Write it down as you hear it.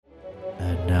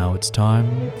it's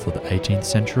time for the 18th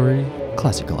Century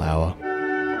Classical Hour.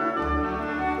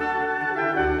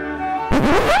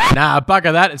 Nah,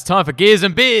 bugger that. It's time for Gears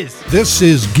and Beers. This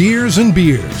is Gears and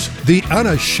Beers, the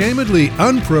unashamedly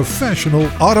unprofessional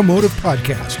automotive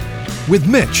podcast with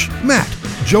Mitch, Matt,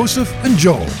 Joseph, and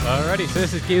Joel. Alrighty, so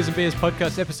this is Gears and Beers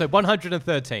podcast episode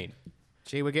 113.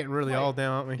 Gee, we're getting really old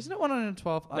now, aren't we? Isn't it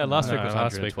 112? No, last week was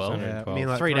last week 112. was I 112. mean,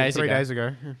 like 3 days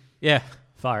ago. Yeah,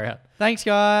 far out. Thanks,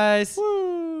 guys.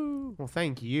 Well,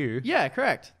 thank you. Yeah,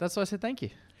 correct. That's why I said thank you.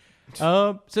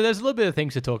 So there's a little bit of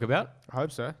things to talk about. I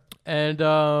hope so. And,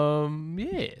 yeah.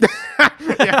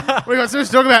 Yeah, we got so much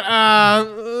to talk about. I'm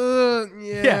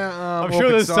sure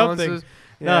there's something.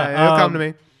 Yeah, it'll come to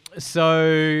me. So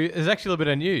there's actually a little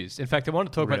bit of news. In fact, I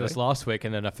wanted to talk about Really? this last week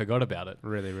and then I forgot about it.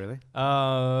 Really? You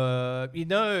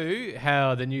know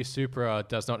how the new Supra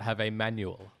does not have a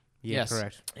manual? Yeah, Yes.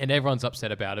 correct. And everyone's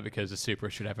upset about it because the Supra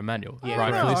should have a manual. Yeah,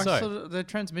 rightfully correct. so. The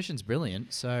transmission's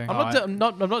brilliant, so... I'm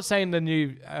not saying the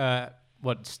new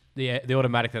the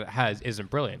automatic that it has isn't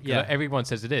brilliant. 'Cause Yeah. everyone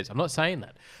says it is. I'm not saying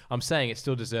that. I'm saying it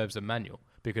still deserves a manual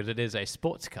because it is a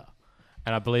sports car,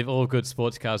 and I believe all good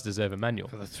sports cars deserve a manual.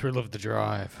 For the thrill of the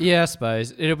drive. Yeah, I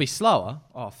suppose. It'll be slower.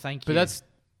 Oh, thank you. But that's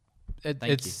Thank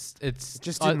it's It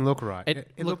just didn't look right.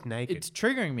 It looked naked. It's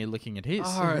triggering me looking at his.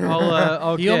 All right,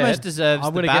 I'll He get- almost deserves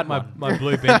I'm the gonna bad get my, one. my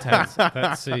blue bintang.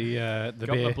 That's the Got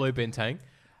my beer. blue bintang.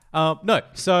 No,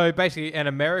 so basically, an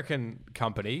American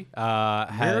company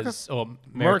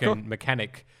American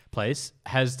mechanic place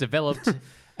has developed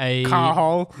a Car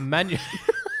hole. manual.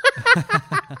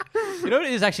 You know what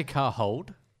it is actually? Car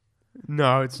hold.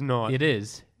 No, it's not. It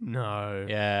is. No.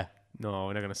 Yeah. No,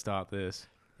 we're not going to start this.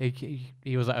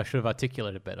 He was like, I should have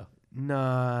articulated better.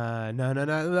 No.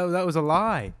 That was a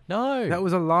lie. No. That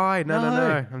was a lie. No.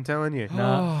 No. I'm telling you.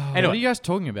 No. What Anyway. are you guys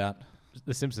talking about?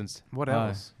 The Simpsons. What Oh.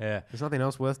 else? Yeah. There's nothing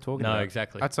else worth talking about. No,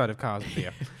 exactly. Outside of cars and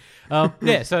beer.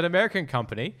 Yeah, so an American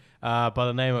company by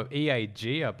the name of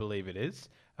EAG, I believe it is,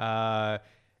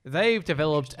 they've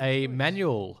developed a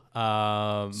manual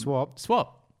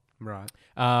swap Right.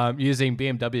 using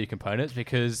BMW components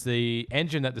because the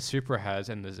engine that the Supra has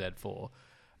and the Z4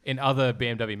 in other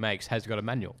BMW makes has got a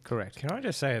manual. Correct. Can I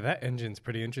just say that engine's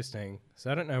pretty interesting?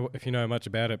 So I don't know if you know much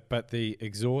about it, but the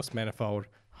exhaust manifold,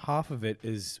 half of it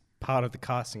is part of the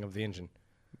casting of the engine.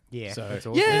 Yeah. So- that's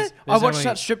awesome. Yeah, There's I watched only-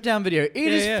 that strip down video. It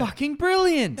is yeah. fucking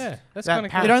brilliant. Yeah, that's That kind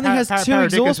of pa- cool. It only has two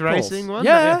Paradicus exhaust balls. Racing one?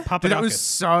 Yeah, Dude, Papadakis. that was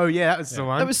so... Yeah, that was the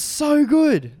one. that was so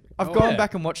good. I've Oh, gone yeah.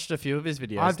 back and watched a few of his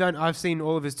videos. I've seen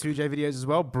all of his 2J videos as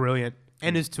well. Brilliant.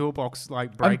 And his toolbox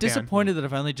breakdown. I'm disappointed that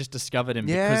I've only just discovered him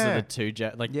because Yeah. of the two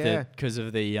jet, Yeah. because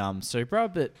of the Supra.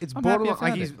 But It's I'm happy I borderline. Like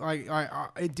found he's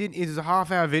it. it was a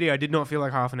half-hour video. It did not feel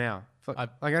like half an hour. Like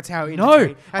that's how. No,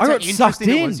 entertaining- I that's how got sucked interesting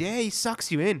it was. in. Yeah, he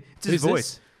sucks you in. It's his Who's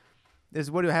voice. There's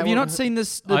Have you not seen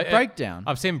the breakdown?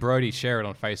 I've seen Brody share it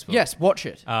on Facebook. Yes, watch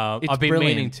it. It's I've been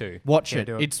brilliant. meaning to. Watch Yeah, it.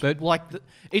 do it. It's But like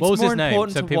it's What was more his name?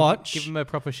 important So to people watch give him a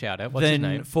proper shout out. What's his than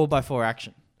name? 4x4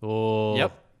 action. Oh.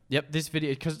 Yep. This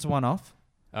video because it's a one-off.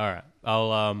 All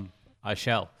right. I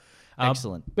shall.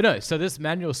 Excellent. But no, so this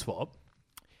manual swap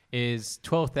is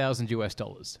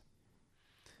 $12,000.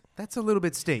 That's a little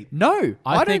bit steep. No,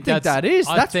 I don't think that is.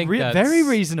 That's very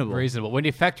reasonable. Reasonable. When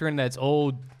you factor in that it's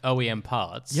all OEM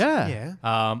parts. Yeah.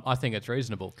 I think it's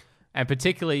reasonable. And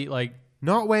particularly, like,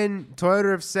 Not when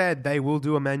Toyota have said they will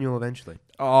do a manual eventually.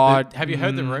 Oh, have you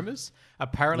heard the rumors?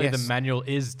 Apparently, Yes. the manual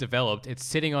is developed. It's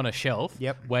sitting on a shelf,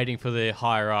 Yep. waiting for the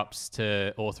higher ups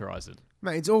to authorize it.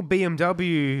 Mate, it's all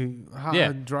BMW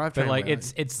drivetrain. but like way.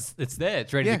 it's there.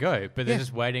 It's ready Yeah. to go. But they're Yeah.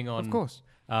 just waiting on. Of course.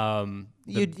 The-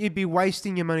 You'd be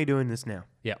wasting your money doing this now.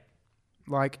 yeah.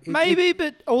 Like maybe,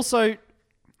 but also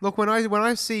Look, when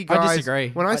I see guys, disagree.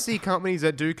 when I see companies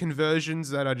that do conversions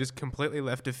that are just completely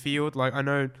left of field, like I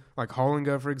know, like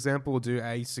Hollinger, for example, will do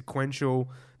a sequential,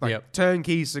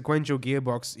 turnkey sequential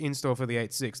gearbox install for the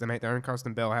 8.6. They make their own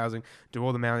custom bell housing, do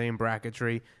all the mounting and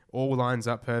bracketry, all lines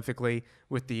up perfectly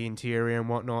with the interior and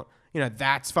whatnot. You know,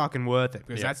 that's fucking worth it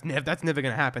because Yep. that's never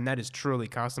going to happen. That is truly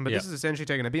custom. But Yep. this is essentially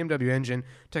taking a BMW engine,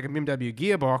 taking a BMW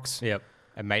gearbox, Yep.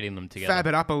 And mating them together. fab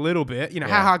it up a little bit. You know,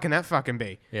 Yeah. how hard can that fucking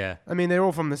be? Yeah. I mean, they're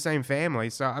all from the same family.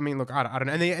 So, I mean, look, I don't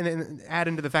know. And then add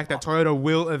into the fact that Toyota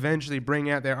will eventually bring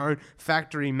out their own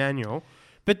factory manual.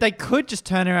 But they could just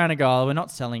turn around and go, oh, we're not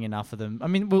selling enough of them. I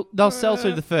mean, they'll sell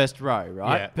through the first row,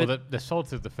 right? Yeah. But Well, they're sold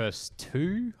through the first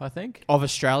two, I think. of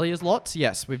Australia's lots,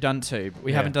 yes, we've done two. But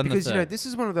we Yeah. haven't done Because, the you know, third. this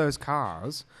is one of those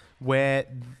cars where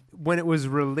when it was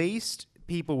released,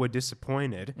 people were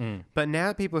disappointed. But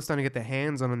now people are starting to get their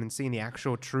hands on them and seeing the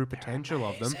actual true potential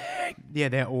of them. Yeah,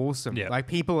 they're awesome. Yep. Like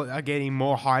people are getting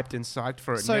more hyped and psyched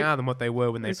for it now than what they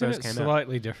were when they Isn't first it came out.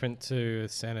 slightly different to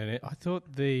Santa? I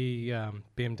thought the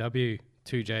BMW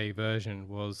 2J version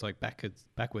was like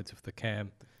backwards with the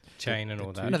cam chain and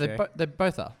all that. No, they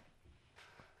both are.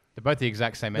 They're both the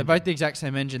exact same They're engine. both the exact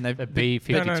same engine. They've The B52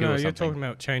 No, or something. you're talking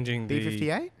about changing the...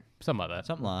 B58? Something like that.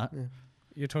 something like that.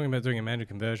 You're talking about doing a manual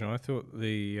conversion. I thought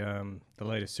the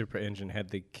latest Supra engine had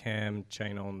the cam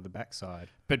chain on the backside.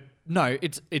 But no,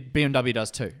 BMW does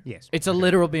too. Yes. It's a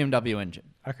literal BMW engine.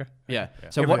 Okay. Yeah.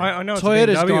 So what I know it's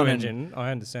Toyota's a BMW gone engine. I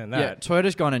understand yeah, that.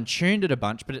 Toyota's gone and tuned it a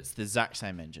bunch, but it's the exact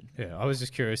same engine. Yeah, I was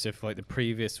just curious if like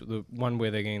the one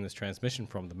where they're getting this transmission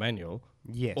from, the manual,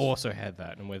 Yes. also had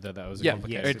that, and whether that was a Yeah,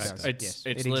 complicated yes, it factor. does. it's Yes.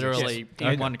 it's It literally exists.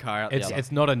 in one car out the other.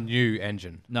 It's not a new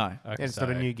engine. No. Okay, And it's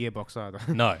not a new gearbox either.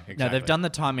 No, exactly. No, they've done the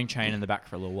timing chain in the back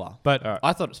for a little while. But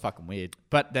I thought it was fucking weird.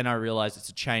 But then I realized it's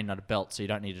a chain, not a belt, so you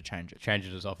don't need to change it. change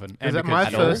it as often. Because And that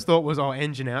because my first thought was,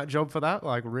 engine out job for that?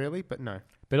 Like, really? But no.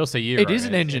 But also Euro. It is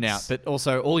an engine out, It's- but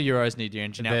also all Euros need your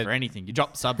engine out They're- for anything. You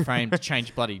drop subframe to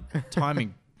change bloody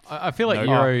timing. I feel like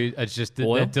No. Euro are just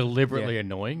Oil? they're deliberately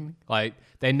annoying. Like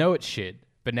they know it's shit,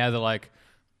 but now they're like,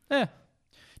 Do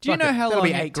you know how That'll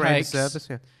long be it $8 grand takes? service,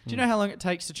 yeah. Do you know how long it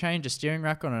takes to change a steering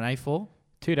rack on an A4?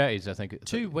 2 days. I think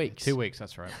 2 weeks. 2 weeks.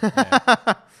 That's right.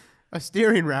 Yeah. A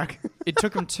steering rack. It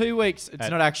took them 2 weeks. It's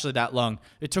not actually that long.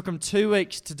 It took them 2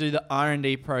 weeks to do the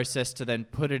R&D process to then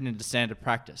put it into standard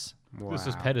practice. This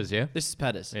was Petters, yeah. This is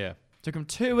Pettis. Yeah. Took them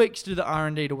 2 weeks to do the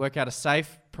R&D to work out a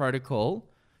safe protocol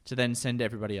to then send to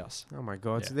everybody else. Oh my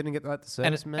god! Yeah. So they didn't get like the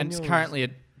And, service and it's manual? currently a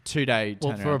 2-day turnaround.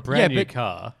 Well, for a brand new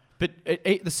car, But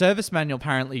the service manual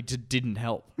apparently didn't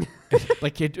help.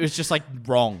 Like it was just like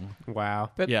wrong.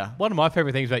 Wow. but Yeah. one of my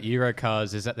favorite things about Euro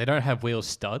cars is that they don't have wheel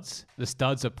studs. The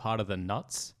studs are part of the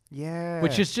nuts, Yeah.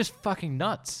 which is just fucking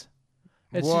nuts.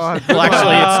 It's What? just, Well,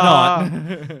 actually,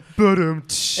 it's not.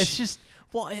 it's just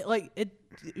what like it.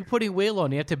 You're putting wheel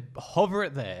on, you have to hover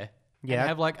it there. Yeah. And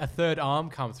have like a third arm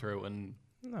come through, and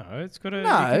No, it's got to.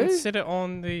 No. You can sit it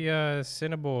on the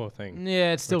Cinnabore thing.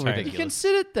 yeah, it's still Retain. You can ridiculous.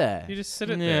 sit it there. You just sit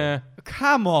it Yeah, there.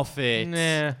 Come off it.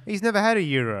 nah. He's never had a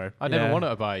Euro. I Yeah. never wanted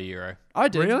to buy a Euro. I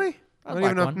did. Really? I'd Not like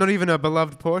even, a, one. not even a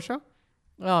beloved Porsche?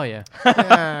 Oh yeah.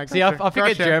 Yeah, See, I gotcha,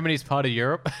 forget gotcha. Germany's part of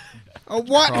Europe. Oh,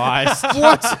 what? Christ.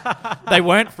 What? They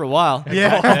weren't for a while.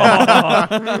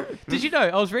 Yeah. Did you know?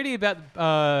 I was reading about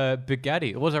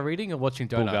Bugatti. Was I reading or watching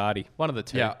Donut? Bugatti. One of the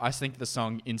two. Yeah, I synced the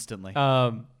song instantly.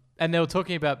 And they were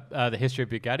talking about the history of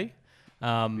Bugatti.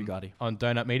 Bugatti. On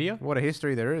Donut Media. What a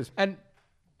history there is. And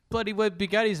bloody where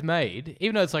Bugatti's made,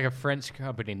 even though it's like a French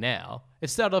company now, it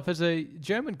started off as a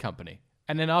German company.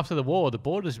 And then after the war, the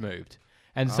borders moved.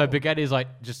 And so Bugatti's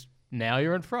like, just now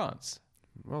you're in France.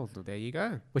 Well, there you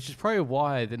go. Which is probably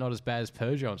why they're not as bad as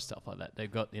Peugeot and stuff like that.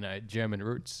 They've got, German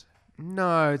roots.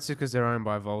 No, it's because they're owned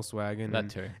by Volkswagen. That and,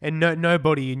 too. And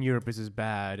nobody in Europe is as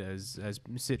bad as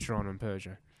Citroën and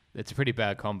Peugeot. It's a pretty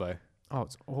bad combo. Oh,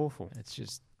 it's awful. It's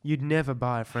just, You'd never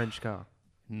buy a French car.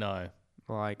 no.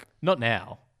 Like, Not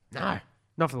now. no.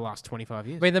 Not for the last 25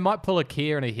 years. I mean, they might pull a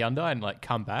Kia and a Hyundai and like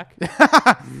come back.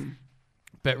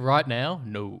 But right now,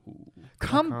 no.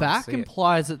 Come can't back see it.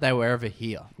 implies that they were ever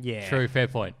here. Yeah. True, fair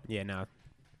point. Yeah, no.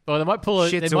 Well, they might pull it.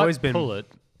 Shit's They always might been- pull it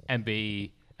and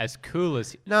be as cool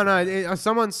as. No,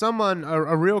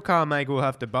 a real car maker will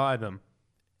have to buy them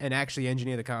and actually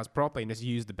engineer the cars properly and just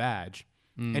use the badge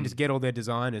and just get all their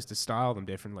designers to style them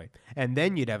differently. And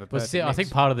then you'd have a But perfect see, I mix.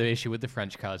 think part of the issue with the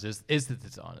French cars is the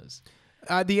designers.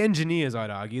 The engineers,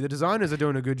 I'd argue. The designers are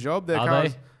doing a good job. Their Are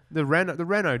cars, they? The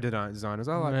Renault designers,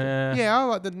 I like them. Nah. Yeah, I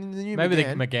like the new Maybe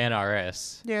Megane. the Megane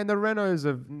RS Yeah, and the Renaults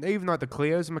of even like the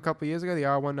Clios from a couple of years ago, the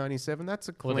R197. That's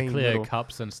a or clean the Clio little.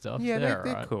 Cups and stuff. Yeah, they're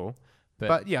they're alright. cool. But-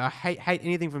 But yeah, I hate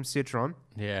anything from Citroën.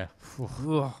 Yeah,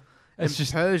 Ugh. It's And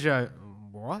just- Peugeot.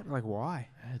 What? Like why?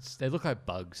 they look like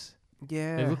bugs.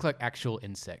 Yeah, They look like actual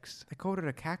insects. they called it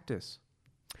a cactus.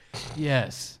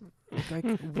 Yes, Like,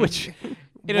 which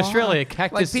in why? Australia,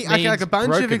 cactus like, means like a bunch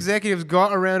broken. of executives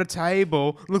got around a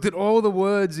table, looked at all the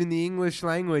words in the English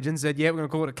language, and said, "Yeah, we're going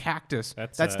to call it a cactus."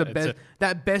 That's, That's the it's best. a-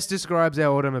 That best describes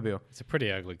our automobile. It's a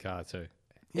pretty ugly car too.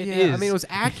 It yeah, I is. mean, it was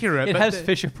accurate. It but has they're-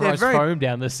 Fisher they're Price very- foam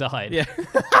down the side. Yeah.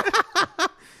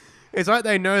 It's like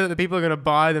they know that the people who are going to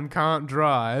buy them can't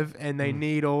drive, and Hmm. they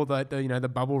need all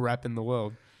the bubble wrap in the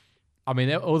world. I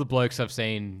mean, all the blokes I've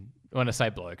seen. When I say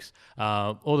blokes,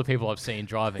 all the people I've seen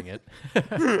driving it,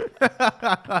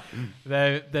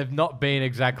 they've not been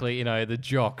exactly the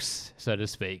jocks, so to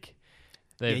speak.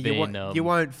 They've you, been. you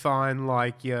won't find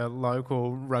like your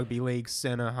local rugby league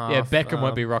centre half. Yeah, Beckham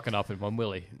won't be rocking up in one,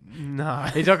 will he? No.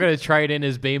 He's not going to trade in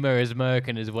his Beamer, his Merc,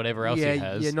 and his whatever else he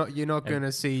has. You're not going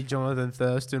to see Jonathan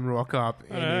Thurston rock up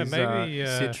in his maybe,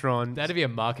 Citroen. That'd be a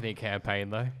marketing campaign,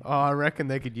 though. Oh, I reckon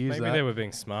they could use Maybe that. they were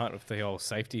being smart with the whole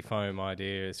safety foam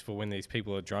idea. Is for when these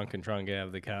people are drunk and trying to get out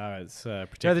of the car. It's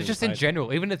protecting. No, they're just the in paint.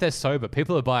 general. Even if they're sober,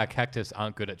 people who buy a Cactus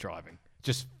aren't good at driving.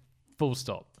 Just full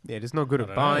stop. Yeah, just not good I at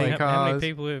don't know. buying How many cars.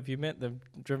 people have you met that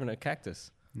have driven a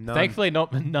Cactus? None. Thankfully,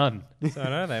 none. So I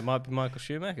know they might be Michael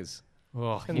Schumacher's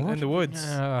Oh, in the woods.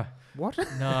 What?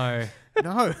 no.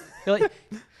 No. You're like,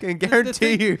 Can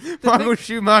guarantee you, Michael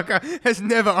Schumacher has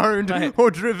never owned Mate, or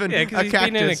driven Yeah, a because he's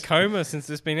Cactus. been in a coma since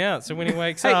it's been out. So when he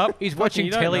wakes hey, up, he's fucking watching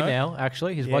you don't telly know. now,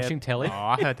 actually. He's Yeah. watching telly. Oh,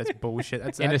 I heard that's bullshit.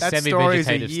 That's In a that story is a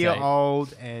semi-vegetative year state.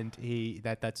 old, and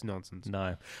that's nonsense.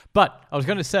 No. But I was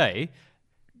going to say,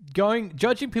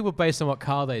 judging people based on what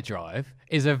car they drive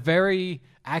is a very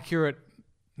accurate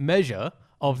measure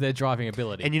of their driving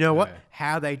ability. And you know what?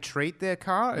 How they treat their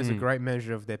car is a great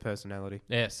measure of their personality.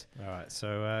 Yes. All right,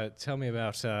 so tell me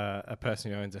about a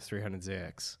person who owns a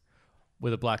 300ZX.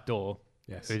 With a black door.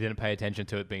 Yes. Who didn't pay attention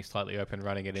to it being slightly open,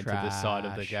 running it into the side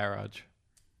of the garage.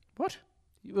 What?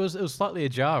 It was slightly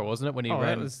ajar, wasn't it, when he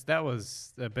ran? That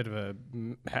was a bit of a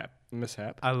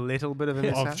mishap. A little bit of a Of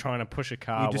mishap. trying to push a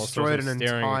car. You whilst destroyed also an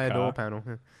steering a entire car. door panel.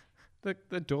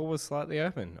 The door was slightly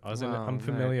open. I was in Well, an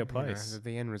unfamiliar no, you know, place.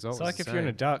 the end result It's was like the if you're in a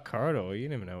same. dark corridor, you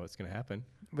never know what's going to happen.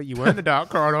 But you were in the dark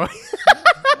corridor.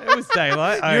 It was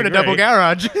daylight. You're in a double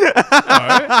garage.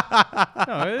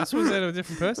 No, this was at a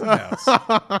different person's house.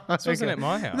 This wasn't at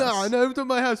my house. No, I know. It's on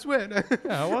my house. When?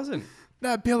 No, it wasn't.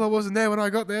 That pillar wasn't there when I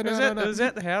got there. It No, was, no, at, no. it was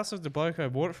at the house of the bloke I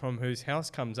bought it from, whose house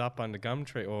comes up under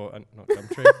Gumtree, or not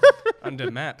Gumtree,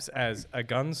 under Maps as a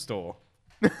gun store.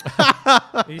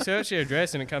 You search the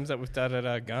address and it comes up with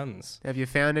da-da-da guns. Have you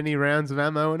found any rounds of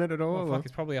ammo in it at all? Oh, or- fuck,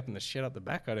 it's probably up in the shit up the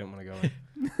back. I didn't want to go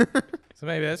in. So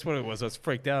maybe that's what it was. I was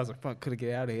freaked out. I was like, fuck, could I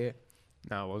get out of here?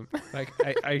 No, it wasn't. Like,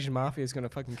 Asian Mafia's going to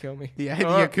fucking kill me. The Oh,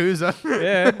 Yakuza.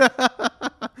 Yeah.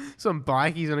 Some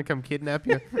bikey's gonna come kidnap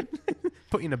you.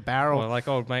 Put you in a barrel. Well, like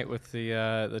old mate with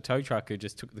the tow truck who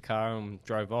just took the car and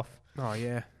drove off. Oh,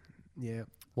 yeah. Yeah.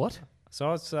 What? So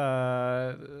I was,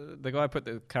 the guy put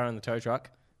the car in the tow truck,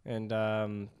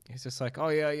 and he's just like, oh,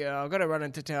 yeah, I've got to run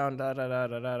into town,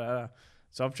 da-da-da-da-da-da.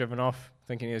 So I've driven off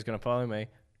thinking he was going to follow me,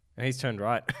 and he's turned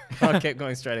right. I kept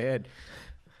going straight ahead.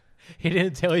 He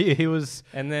didn't tell you he was...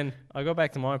 And then I got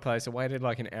back to my place. I waited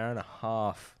like an hour and a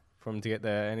half for him to get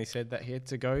there, and he said that he had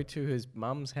to go to his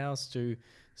mum's house to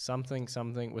something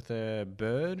with a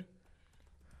bird.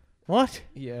 What?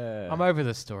 Yeah. I'm over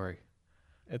the story.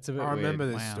 It's a bit I remember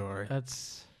weird. this Wow. story.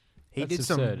 That's He that's did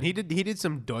absurd. some. He did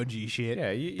some dodgy shit.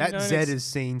 Yeah, you That know, Zed it's- has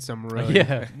seen some really,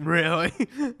 Yeah. really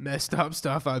messed up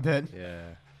stuff. I bet. Yeah.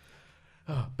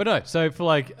 But no, so for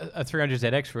like a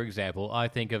 300ZX, for example, I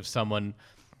think of someone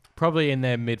probably in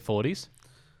their mid-40s,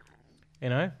 you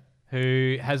know,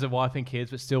 who has a wife and kids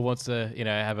but still wants to, you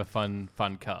know, have a fun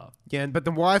car. Yeah, but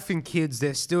the wife and kids,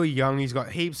 they're still young. He's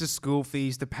got heaps of school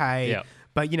fees to pay. Yep.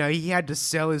 But, you know, he had to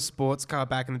sell his sports car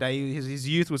back in the day. His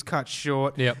youth was cut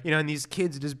short. Yep. You know, and these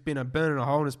kids have just been burning a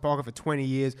hole in his pocket for 20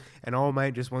 years, and old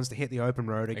mate just wants to hit the open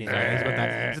road again. You know,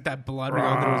 he's got that blood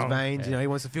running through his veins. You know, he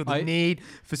wants to feel the need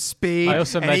for speed. I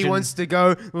also and he imagine- wants to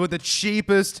go with the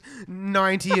cheapest,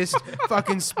 90st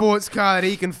fucking sports car that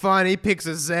he can find. He picks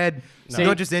a Z. See,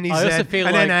 Not just any I also Z, feel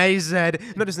an like- NAZ.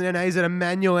 Not just an NAZ, a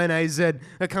manual NAZ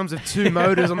that comes with two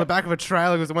motors on the back of a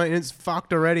trailer because the one it's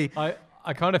fucked already.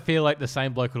 I kind of feel like the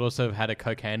same bloke would also have had a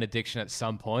cocaine addiction at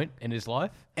some point in his life.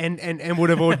 And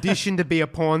would have auditioned to be a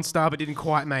porn star but didn't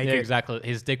quite make Yeah, it. exactly.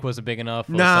 His dick wasn't big enough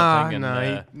or Nah, something.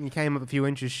 And, he came up a few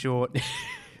inches short.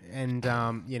 And,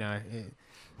 you know.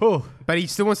 Whew. But he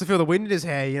still wants to feel the wind in his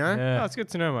hair, you know? Oh, Yeah. it's good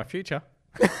to know my future.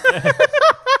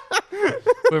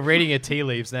 We're reading your tea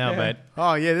leaves now, mate.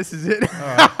 Oh, yeah, this is it. All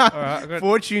right. I've got,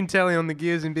 Fortune telling on the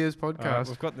Gears and Beers all right, podcast.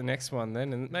 we've got the next one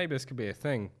then, and maybe this could be a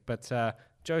thing. But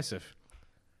Joseph,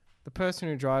 the person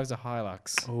who drives a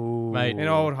Hilux, Mate. an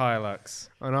old Hilux,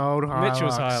 An old Hilux.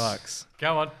 Mitchell's Hilux.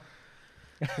 Go on.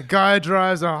 The guy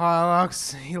drives a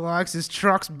Hilux. He likes his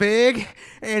trucks big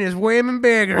and his women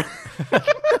bigger.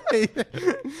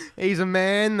 He's a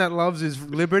man that loves his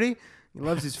liberty. He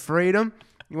loves his freedom.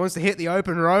 He wants to hit the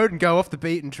open road and go off the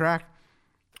beaten track.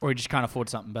 Or you just can't afford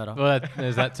something better. Well,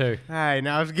 there's that too. Hey,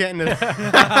 no, I was getting to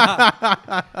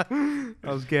that. I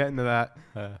was getting to that.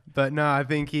 But no, I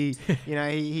think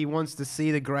he wants to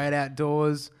see the great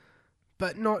outdoors,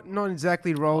 but not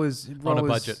exactly roll his On a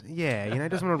budget. Yeah, he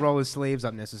doesn't want to roll his sleeves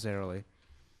up necessarily.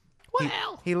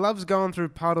 Well. He loves going through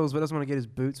puddles, but doesn't want to get his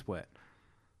boots wet.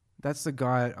 That's the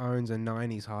guy that owns a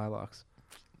 90s Hilux.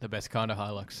 The best kind of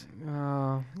Hilux.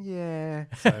 Oh, yeah.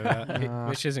 So,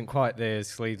 which isn't quite there. His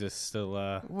sleeves are still.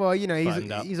 Well, you know,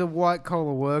 buttoned up. he's a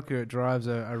white-collar worker that drives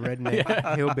a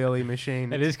redneck hillbilly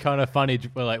machine. It is kind of funny,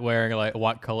 like wearing like a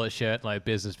white collar shirt, like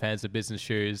business pants and business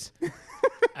shoes,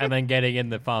 and then getting in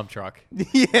the farm truck.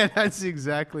 Yeah, that's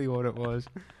exactly what it was.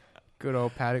 Good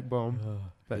old paddock bomb.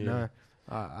 But yeah. no,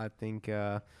 I think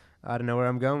I don't know where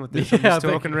I'm going with this. Yeah, I'm just I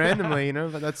think- talking randomly, you know,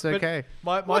 but that's okay.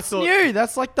 My What's thought, new?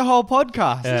 That's like the whole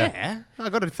podcast. Yeah. I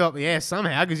got to fill up the air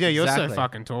somehow because you're so Exactly.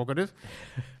 fucking talkative.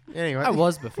 Anyway, I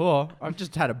was before. I've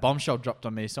just had a bombshell dropped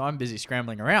on me, so I'm busy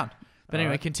scrambling around. But anyway,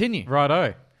 Alright. continue.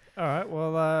 Righto. All right.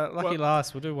 Well, lucky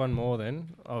last. We'll do one more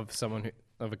then of someone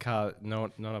of a car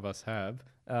none of us have.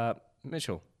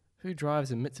 Mitchell, who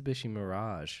drives a Mitsubishi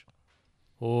Mirage?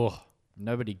 Oh,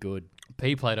 Nobody good.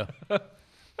 P-plater.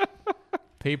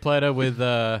 P-plater with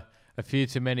a few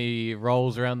too many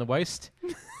rolls around the waist.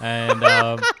 And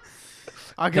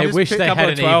I can they just wish pick they up had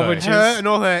on an 12 Evo. inches. her and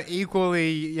all her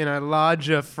equally,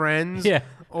 larger friends. Yeah.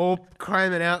 All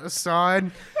cramming out the side,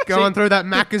 going through that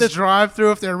Macca's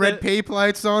drive-through with their red P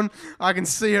plates on. I can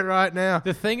see it right now.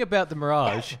 The thing about the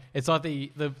Mirage, it's like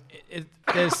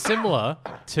they're similar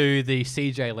to the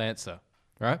CJ Lancer,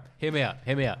 right? Hear me out.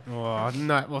 Oh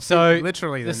no! Well, So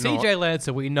literally, the they're not. CJ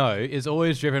Lancer we know is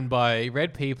always driven by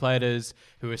red P-platers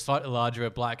who are slightly larger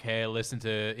with black hair, listen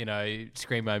to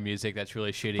screamo music that's really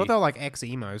I shitty. thought they were like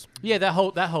ex-emos. Yeah, that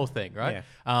whole thing, right?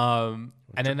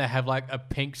 And then they have like a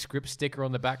pink script sticker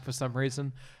on the back for some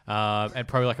reason, and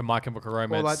probably like a My Chemical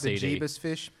Romance Or like CD. the Jeebus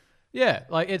fish. Yeah,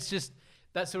 like it's just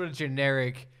that sort of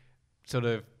generic, sort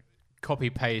of copy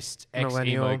paste ex emo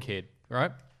Millennial. kid,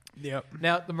 right? Yep.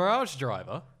 Now the Mirage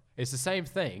driver is the same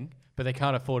thing, but they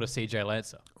can't afford a CJ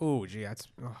Lancer. Oh, gee, that's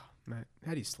mate.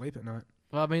 How do you sleep at night?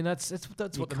 Well, I mean that's You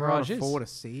what the can't Mirage is. afford a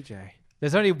CJ.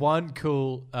 There's only one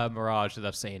cool Mirage that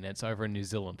I've seen. And it's over in New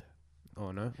Zealand.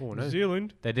 Oh no! Oh no!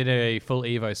 Zealand. They did a full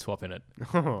Evo swap in it.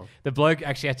 Oh, The bloke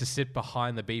actually had to sit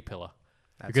behind the B pillar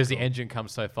because the cool. engine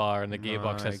comes so far and the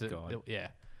gearbox My has to. God. Yeah,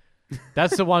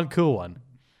 that's the one cool one.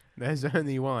 there's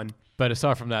only one. But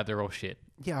aside from that, they're all shit.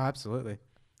 Yeah, absolutely.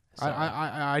 So-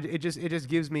 It just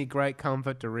gives me great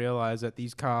comfort to realize that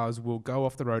these cars will go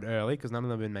off the road early because none of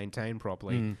them have been maintained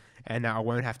properly, and I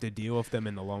won't have to deal with them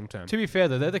in the long term. To be fair,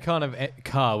 though, they're the kind of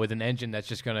car with an engine that's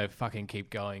just going to fucking keep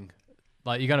going.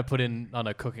 Like, you're going to put in, I don't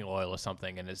know, cooking oil or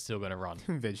something, and it's still going to run.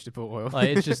 Vegetable oil. Like,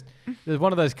 it's just, there's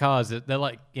one of those cars that they're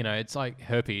like, it's like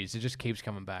herpes. It just keeps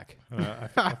coming back.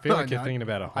 I feel like you're No, thinking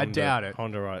about a Honda. I doubt it.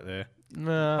 Honda right there.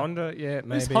 Nah. Honda, yeah, This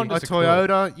maybe. Honda- A Honda's cool.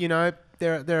 Toyota,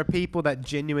 there are people that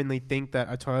genuinely think that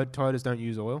Toyotas don't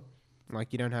use oil.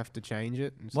 Like, you don't have to change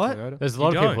it. It's What? Toyota. There's a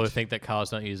lot You of people who don't. think that cars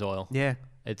don't use oil. Yeah.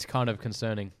 It's kind of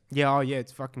concerning. Yeah, oh yeah,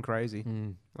 it's fucking crazy.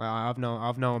 Like,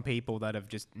 I've known people that have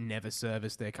just never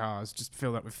serviced their cars, just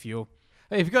fill it with fuel.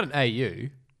 Hey, if you've got an AU,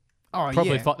 Oh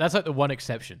probably yeah, that's like the one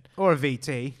exception. or a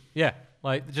VT. Yeah,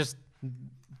 like just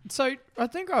So I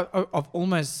think I've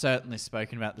almost certainly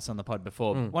spoken about this on the pod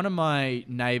before. One of my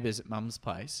neighbours at Mum's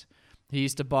place, he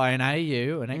used to buy an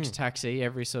AU, an X-Taxi,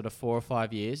 every sort of 4 or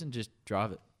 5 years and just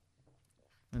drive it.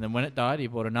 And then when it died, he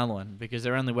bought another one because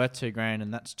they're only worth $2,000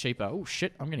 and that's cheaper. Oh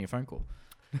shit! I'm getting a phone call.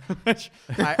 Which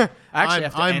I actually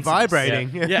have to I'm answer this. vibrating.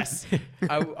 Yeah. Yes,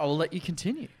 I will let you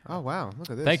continue. Oh wow, look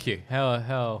at this. thank you.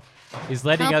 How he's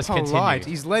letting How us polite.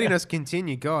 continue. He's letting us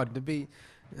continue. God, to be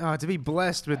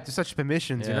blessed with such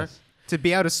permissions, you know, Yes. to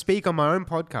be able to speak on my own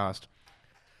podcast.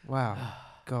 Wow,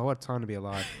 God, what a time to be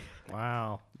alive.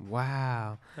 Wow.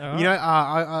 Wow. Alright. You know,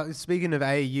 I speaking of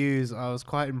AUs, I was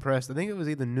quite impressed. I think it was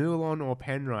either Newlon or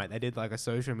Penrite. They did like a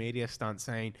social media stunt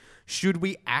saying, should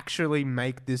we actually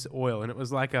make this oil? And it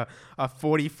was like a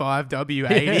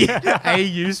 45W80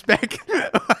 AU spec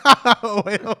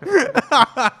oil.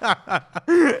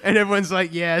 And everyone's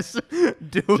like, yes,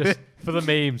 do Just it. for the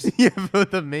memes. Yeah, for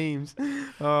the memes.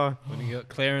 Oh, When you got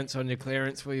clearance on your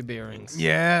clearance for your bearings.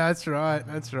 yeah, that's right.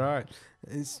 That's right.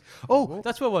 It's, Oh,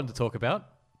 that's what I wanted to talk about.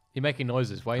 You're making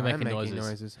noises. Why are you I am making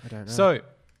noises? I don't know. So,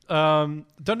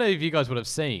 don't know if you guys would have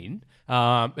seen.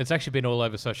 It's actually been all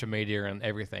over social media and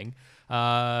everything.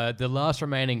 The last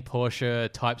remaining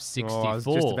Porsche Type 64. I was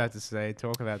just about to say,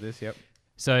 talk about this. Yep.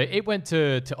 So it went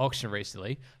to auction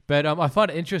recently, but I find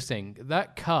it interesting.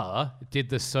 That car did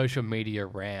the social media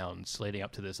rounds leading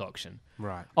up to this auction.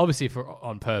 Right. Obviously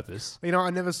on purpose, You know,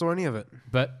 I never saw any of it.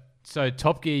 but so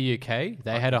Top Gear UK,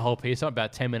 they had a whole piece on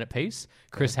about 10-minute piece.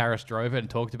 Chris Harris drove it and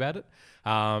talked about it.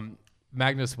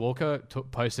 Magnus Walker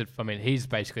posted. I mean, he's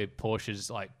basically Porsche's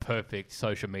like perfect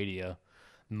social media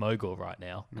mogul right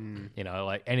now. You know,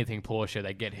 like anything Porsche,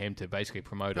 they get him to basically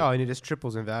promote it. Oh, and it just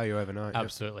triples in value overnight. Yep.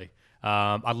 Absolutely.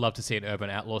 I'd love to see an Urban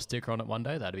Outlaw sticker on it one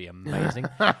day. That'd be amazing.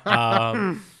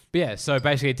 But yeah, so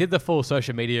basically it did the full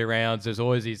social media rounds. There's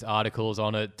always these articles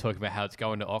on it talking about how it's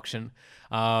going to auction.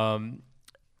 And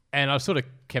I've sort of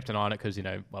kept an eye on it because,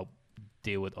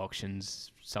 deal with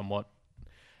auctions somewhat.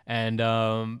 And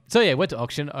so yeah, went to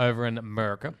auction over in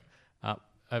America,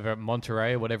 over at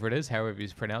Monterey or whatever it is, however you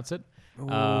pronounce it,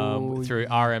 through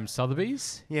RM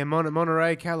Sotheby's. Yeah,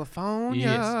 Monterey, California.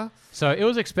 Yes. So it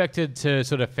was expected to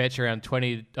sort of fetch around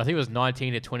 19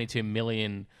 to 22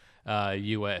 million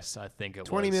US, I think it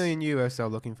 20 was. 20 million US they're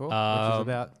looking for, which is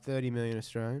about 30 million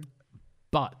Australian.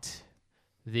 But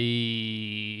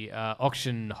the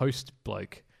auction host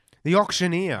bloke, the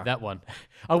auctioneer. that one.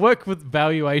 I work with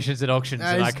valuations at auctions,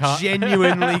 That and I is can't.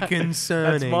 genuinely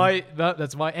concerning.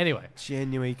 That's my anyway.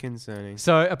 Genuinely concerning.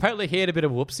 So apparently he had a bit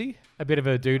of whoopsie, a bit of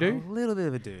a doo doo. A little bit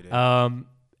of a doo-doo.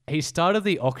 He started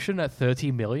the auction at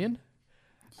 30 million,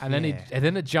 and then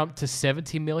it jumped to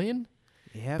 70 million.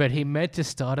 Yep. But he meant to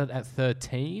start it at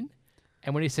 13.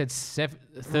 And when he said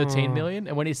 13 million,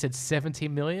 and when he said 70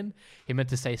 million, he meant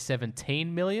to say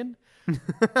 17 million.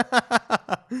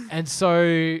 And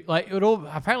so,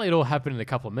 apparently it all happened in a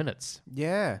couple of minutes.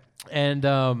 Yeah. And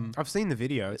I've seen the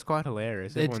video. It's quite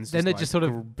hilarious. Everyone's then they just, just sort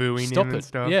of booing stop him it. and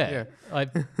stuff. Yeah.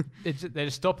 They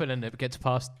just stop it and it gets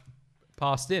passed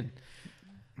in.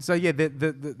 So yeah,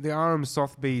 the RM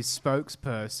Sotheby's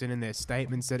spokesperson in their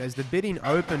statement said, as the bidding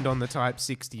opened on the Type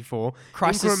 64,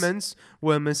 Crisis increments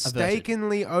were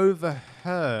mistakenly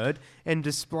overheard and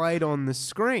displayed on the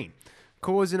screen,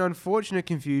 causing unfortunate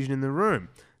confusion in the room.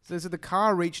 So the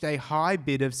car reached a high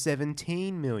bid of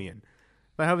 17 million.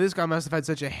 But however, this guy must have had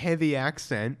such a heavy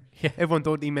accent. Yeah. Everyone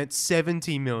thought he meant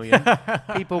 70 million.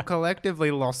 People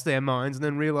collectively lost their minds and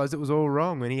then realized it was all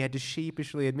wrong. And he had to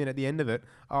sheepishly admit at the end of it,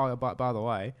 oh, by the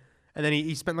way. And then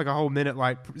he spent like a whole minute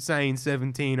saying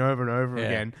 17 over and over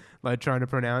again, trying to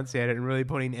pronunciate it and really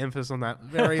putting emphasis on that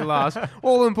very last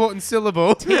all-important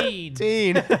syllable. Teen.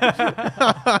 Teen. God.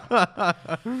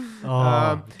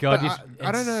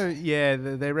 I don't know. Yeah,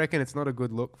 they reckon it's not a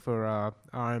good look for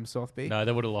RM Sotheby. No,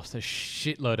 they would have lost a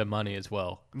shitload of money as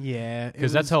well. Yeah.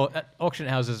 Because that's how auction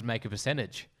houses make a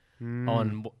percentage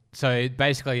on. So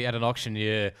basically, at an auction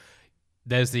year,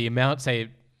 there's the amount.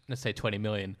 Let's say 20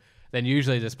 million. Then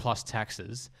usually there's plus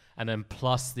taxes, and then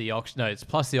plus the auction. No, it's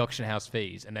plus the auction house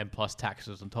fees, and then plus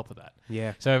taxes on top of that.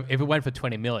 Yeah. So if it went for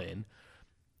 20 million,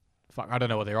 I don't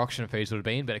know what their auction fees would have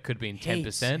been, but it could have been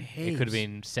 10%. It could have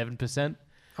been 7%.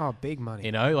 Oh, big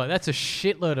money. That's a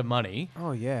shitload of money.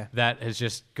 Oh yeah. That has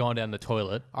just gone down the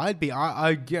toilet.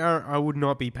 I would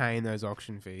not be paying those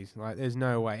auction fees. There's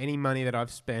no way. Any money that I've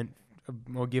spent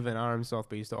or given RM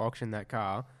Sotheby's to auction that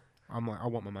car, I'm like, I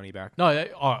want my money back. No,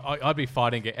 I'd be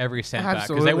fighting to get every cent back because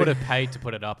they Absolutely. would have paid to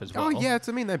put it up as well. Oh yeah,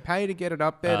 they pay to get it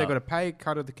up there. They've got to pay a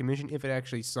cut of the commission if it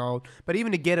actually sold. But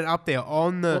even to get it up there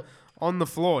on the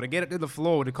floor, to get it to the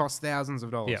floor would have cost thousands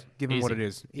of dollars. Yeah, given what easy. it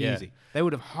is. Yeah. Easy. They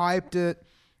would have hyped it.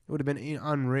 It would have been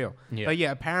unreal. Yeah. But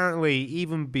yeah, apparently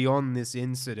even beyond this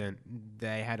incident,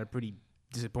 they had a pretty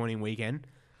disappointing weekend.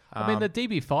 I mean, the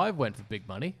DB5 went for big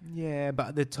money. Yeah,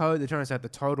 but they're trying to say the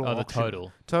total. Oh, the auction,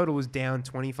 total was down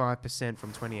 25%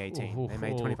 from 2018. They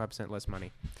made 25% less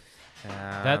money.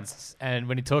 And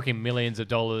when you're talking millions of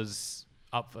dollars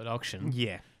up at auction,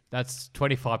 yeah, that's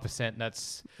 25%.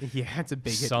 That's that's a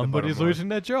big hit. Somebody's losing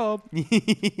their job.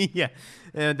 Yeah,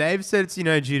 they've said it's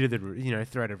due to the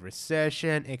threat of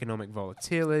recession, economic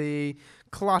volatility,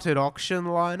 cluttered auction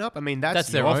lineup. I mean that's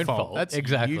their your own fault. That's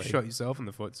Exactly. You shot yourself in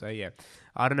the foot. So yeah,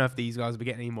 I don't know if these guys will be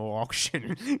getting any more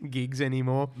auction gigs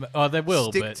anymore. Oh, they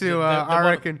will. Stick but to I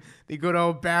reckon the good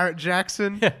old Barrett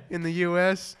Jackson in the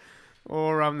US.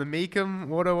 Or the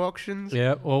Meekum auto auctions.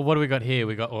 Yeah. Well, what do we got here?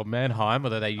 We got Mannheim,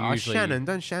 although they usually Shannon.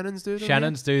 Don't Shannons do them?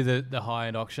 Shannons do the high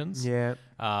end auctions. Yeah.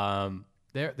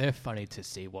 They're funny to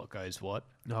see what goes what.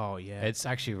 Oh yeah. It's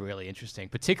actually really interesting,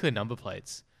 particularly number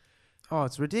plates. Oh,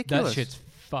 it's ridiculous. That shit's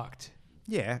fucked.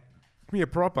 Yeah. Yeah,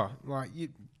 proper. Like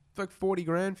 40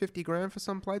 grand, 50 grand for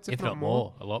some plates, if not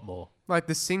more. A lot more. Like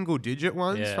the single digit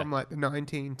ones Yeah. from like the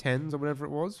 1910s or whatever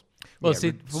it was. Well, Yeah,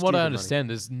 see, from what I stupid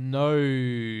understand,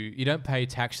 you don't pay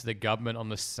tax to the government on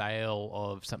the sale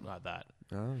of something like that.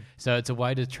 money. So it's a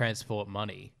way to transport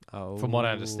money, Oh. from what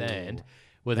I understand,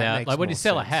 without makes like when you more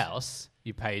sell a sense. house,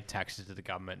 you pay taxes to the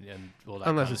government and all that.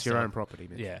 Unless kind it's of your stuff. own property.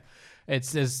 Mitch.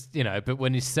 Yeah, but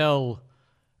when you sell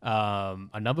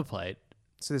a number plate,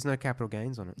 So there's no capital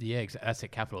gains on it. yeah, that's a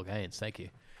capital gains. Thank you.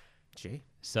 Gee.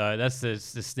 So that's the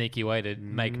sneaky way to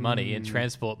make money and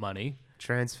transport money.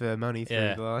 Transfer money through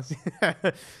Yeah. the last.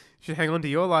 Should hang on to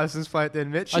your license plate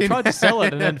then, Mitch. I tried to sell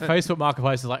it, and then Facebook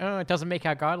Marketplace is like, "Oh, it doesn't meet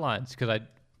our guidelines," because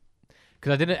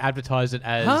because I didn't advertise it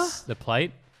as the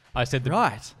plate. I said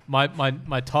Right.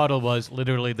 My title was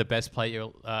literally the best plate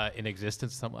in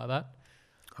existence, something like that.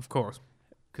 Of course.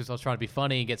 Because I was trying to be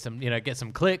funny and get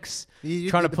some clicks, You-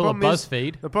 trying to the pull a problem is-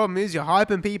 BuzzFeed. The problem is you're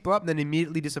hyping people up and then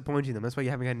immediately disappointing them. That's why you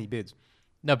haven't had any bids.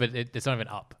 No, but it's not even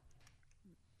up.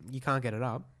 You can't get it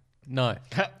up. No.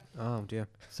 Oh, dear.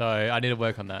 So I need to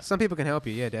work on that. Some people can help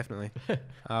you, yeah, definitely.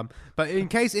 But in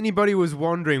case anybody was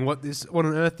wondering what on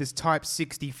earth this Type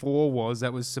 64 was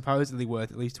that was supposedly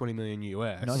worth at least 20 million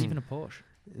US. Not even a Porsche.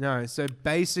 No, so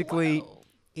basically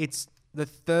it's the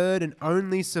third and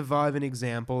only surviving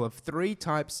example of 3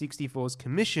 Type 64s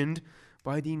commissioned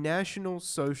by the National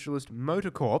Socialist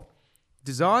Motor Corp,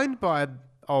 designed by an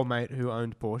old mate who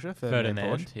owned Porsche, Ferdinand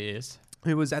Porsche, yes.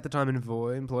 who was at the time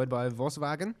employed by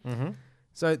Volkswagen. Mm-hmm.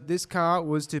 So this car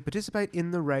was to participate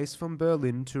in the race from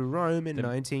Berlin to Rome in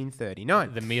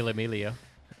 1939. The Mille Miglia.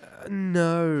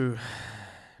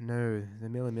 No, the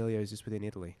Mille Miglia is just within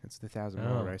Italy. It's the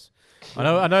 1,000-mile race. I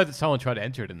know that someone tried to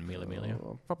enter it in the Mille Miglia.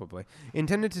 Well, probably.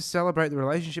 Intended to celebrate the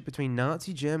relationship between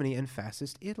Nazi Germany and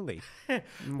fascist Italy.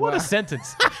 What a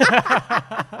sentence.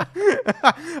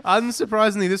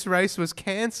 Unsurprisingly, this race was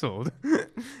cancelled,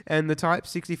 and the Type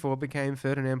 64 became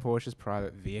Ferdinand Porsche's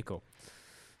private vehicle.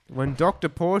 When Dr.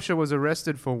 Porsche was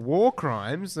arrested for war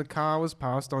crimes, the car was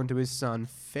passed on to his son,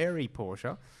 Ferry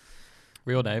Porsche.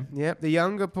 Real name. Yep, the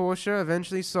younger Porsche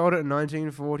eventually sold it in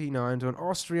 1949 to an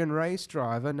Austrian race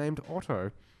driver named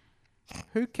Otto,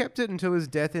 who kept it until his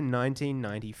death in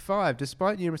 1995,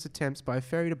 despite numerous attempts by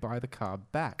Ferry to buy the car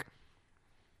back.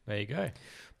 There you go.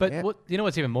 But Yeah. you know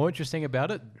what's even more interesting about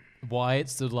it? Why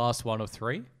it's the last one of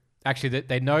 3? Actually,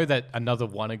 they know that another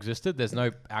one existed. There's no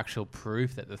actual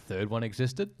proof that the third one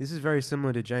existed. This is very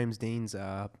similar to James Dean's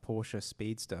Porsche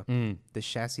Speedster. Mm. The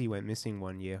chassis went missing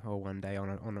one day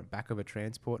on the back of a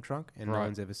transport truck, and no Right.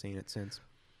 one's ever seen it since.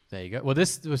 There you go. Well,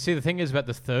 see, the thing is about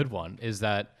the third one is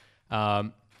that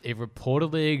it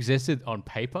reportedly existed on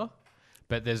paper,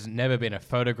 but there's never been a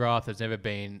photograph. There's never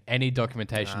been any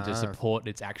documentation to support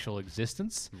its actual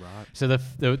existence. Right. So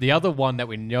the other one that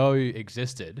we know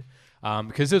existed,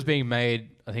 because it was being made,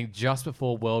 I think, just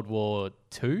before World War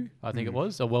II, I think it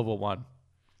was, or World War One.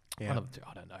 Yeah. One of the two,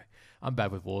 I don't know. I'm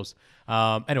bad with wars.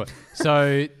 Anyway,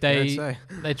 so Don't say.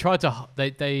 they tried to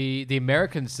the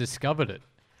Americans discovered it,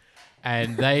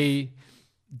 and they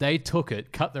took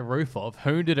it, cut the roof off,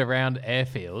 hooned it around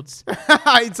airfields.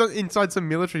 It's inside some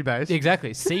military base.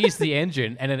 Exactly. Seized the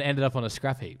engine, and it ended up on a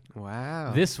scrap heap.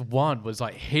 Wow. This one was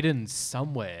like hidden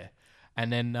somewhere,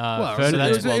 and then Well,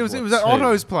 further so it was at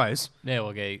Otto's place. Yeah, well,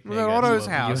 okay. It was at Otto's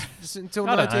house until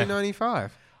I don't know.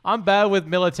 1995. I'm bad with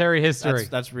military history.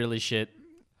 That's really shit.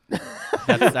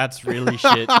 That's really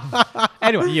shit.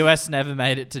 Anyway, The US never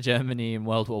made it to Germany in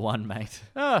World War One, mate.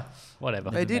 whatever.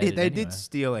 They made did. it They anyway. did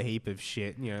steal a heap of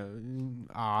shit.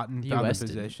 Art and The other US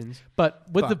didn't. possessions. But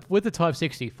with the Type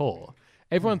 64,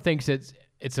 everyone thinks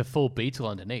it's a full Beetle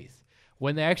underneath.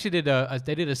 When they actually did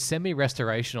a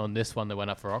semi-restoration on this one that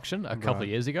went up for auction a couple of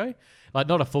years ago, like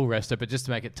not a full resto, but just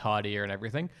to make it tidier and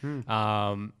everything.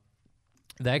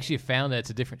 They actually found that it's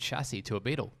a different chassis to a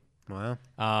Beetle. Wow.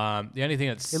 The only thing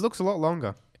It looks a lot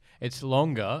longer. it's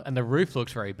longer and the roof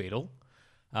looks very Beetle.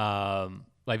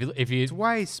 Like if you It's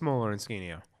way smaller and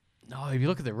skinnier. if you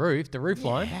look at the roof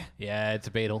line, yeah, it's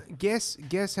a Beetle.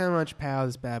 Guess how much power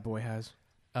this bad boy has.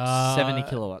 70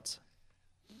 kilowatts.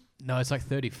 No, it's like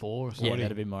 34 or something. Yeah,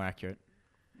 that'd be more accurate.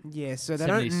 Yeah, so they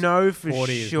 70 don't know for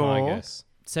 40 sure. is my guess.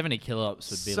 70 kilowatts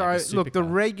would be So like a look, the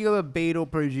supercar. regular Beetle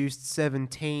produced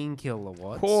 17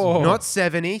 kilowatts, Whoa. not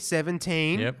 70,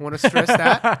 17. Yep. Want to stress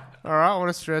that? All right, I want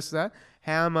to stress that.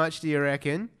 How much do you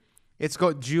reckon? It's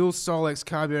got dual Solex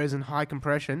carburetors and high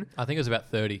compression. I think it was about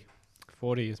 30.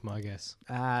 40 is my guess.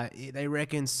 They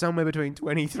reckon somewhere between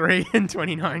 23 and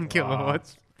 29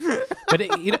 kilowatts. But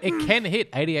it can hit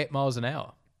 88 miles an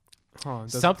hour. Oh,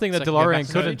 does- Something that it's like DeLorean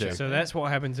the couldn't do. So that's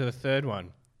what happened to the third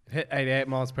one. Hit 88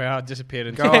 miles per hour, disappeared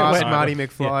into Go ask Wait, Marty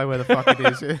McFly where the fuck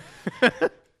it is.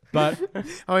 But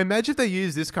Oh, imagine if they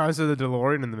used this car as the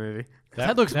DeLorean in the movie.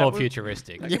 that looks more would-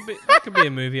 futuristic. That could be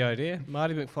a movie idea.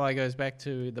 Marty McFly goes back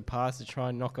to the past to try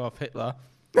and knock off Hitler.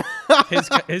 His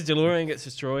DeLorean gets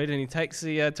destroyed, and he takes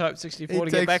the Type 64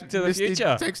 to get back to the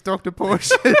future. He takes Dr.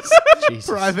 Porsche's Jesus.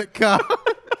 private car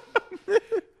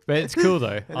But it's cool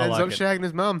though. and I ends up like it. shagging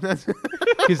his mum.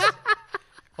 Because,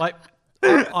 like,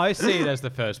 I see it as the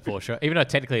first Porsche, even though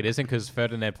technically it isn't, because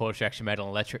Ferdinand Porsche actually made an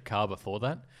electric car before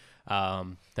that,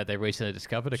 that they recently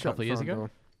discovered a couple of years ago.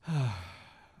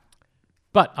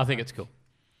 But I think it's cool.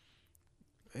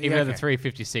 Even though the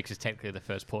 356 is technically the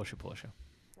first Porsche.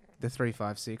 The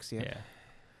 356, yeah. Yeah.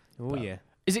 Oh, yeah.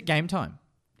 Is it game time?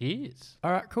 Yes.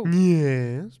 All right, cool.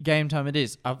 Yes. Game time it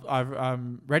is.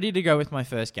 I'm ready to go with my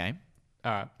first game.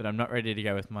 All right. But I'm not ready to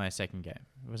go with my second game.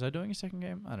 Was I doing a second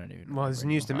game? I don't even know. Well, it's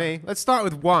news to me. Let's start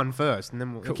with one first, and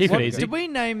then we'll Keep it easy. Did we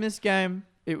name this game?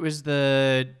 It was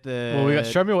the. Well, we got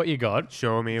Show Me What You Got.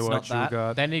 Show me It's what not you that.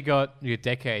 got. Then you got your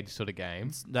decade sort of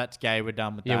games. That's gay. We're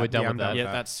done with that. Yeah, we're done Yeah, with I'm that. done with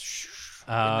Yeah, that. that's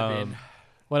in the bin.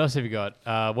 What else have you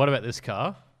got? What about this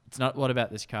car? It's not. What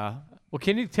about this car? Well,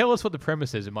 can you tell us what the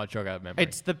premise is? It might jog out of memory.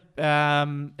 It's the.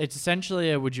 It's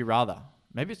essentially a Would You Rather.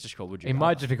 Maybe it's just called Would You It Rather.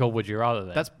 might just be called Would You Rather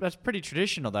then. That's pretty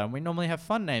traditional though, and we normally have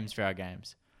fun names for our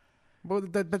games. Well,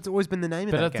 that's always been the name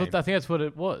of but that game. I think that's what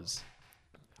it was.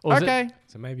 Or is it- Okay.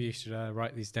 So maybe you should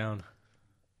write these down.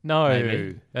 No,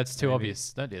 Maybe. that's too Maybe.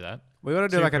 obvious. Don't do that. We got to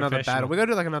do Too like another professional. battle. We got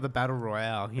to do like another battle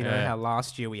royale. You know Yeah. how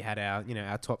last year we had our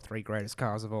our top 3 greatest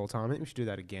cars of all time. I think we should do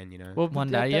that again. You know. Well, One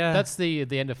that- day, that- yeah. That's the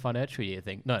end of financial year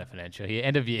thing. No, financial year.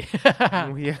 End of year.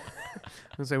 Well, yeah.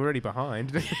 I was say we're already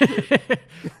behind.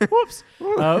 Whoops.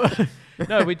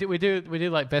 No, we do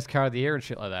like best car of the year and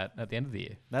shit like that at the end of the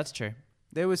year. That's true.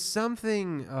 There was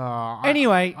something.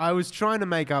 Anyway. I was trying to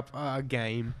make up a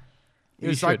game. It You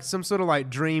was like should. some sort of like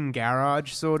Dream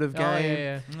Garage sort of game.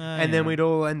 Oh, yeah. And then we'd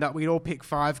all pick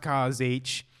 5 cars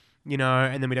each, and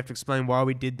then we'd have to explain why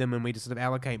we did them, and we'd just sort of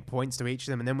allocate points to each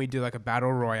of them, and then we'd do like a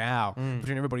battle royale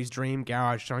between everybody's dream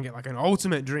garage, try and get like an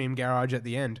ultimate dream garage at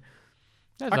the end.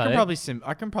 That's I about can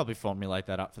it. probably formulate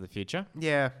that up for the future.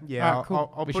 Yeah. Alright,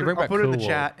 cool. I'll We put should it, bring I'll back put it in Cool the Wall.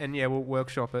 chat, and yeah, we'll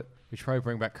workshop it. We should probably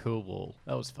bring back Cool Wall.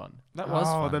 That was fun. That was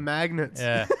fun. the magnets.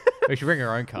 Yeah. We should bring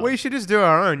our own car. We should just do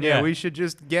our own. Yeah, Yeah. we should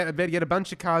just get a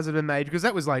bunch of cars that are made because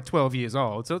that was like 12 years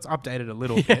old, so it's updated a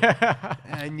little bit.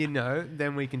 And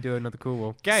then we can do another cool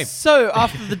wall. Game. So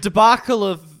after the debacle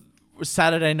of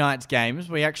Saturday night's games,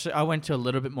 I went to a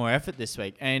little bit more effort this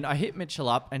week, and I hit Mitchell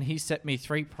up, and he set me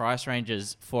 3 price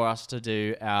ranges for us to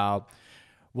do our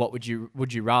would you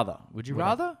rather? Would you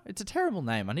rather? It's a terrible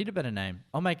name. I need a better name.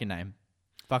 I'll make a name.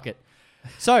 Fuck it.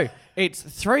 So it's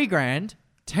 $3,000,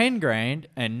 $10,000,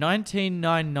 and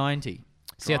 19,990.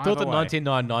 See, I Drive thought the away.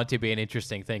 19,990 would be an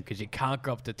interesting thing because you can't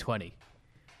go up to 20.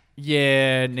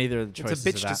 Yeah, neither of the choices. It's a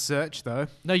bitch are to that. search though.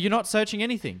 No, you're not searching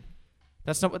anything.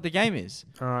 That's not what the game is.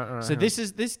 All right. So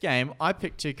this game, I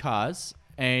pick 2 cars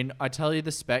and I tell you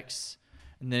the specs,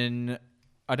 and then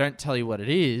I don't tell you what it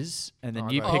is, and then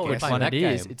you Oh, pick we're which playing one that it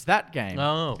is. game. It's that game.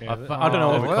 Oh, Yeah, I don't know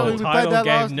what we well, call we it. played Title that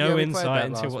gave last- no yeah, we played insight that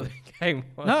into last what week. the game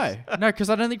was. No, because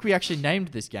I don't think we actually named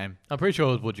this game. I'm pretty sure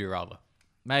it was Would You Rather.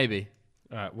 Maybe.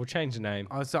 All right, we'll change the name.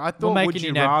 So I We'll thought make Would a You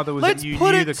new name. Rather was Let's that you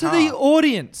put knew it the to car. the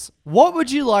audience. What would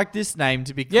you like this name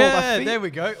to be called? Yeah, I feel, there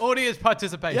we go. Audience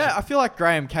participation. yeah, I feel like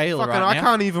Graham Cahill Fucking, right I now.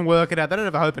 can't even work it out. They don't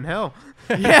have a hope in hell.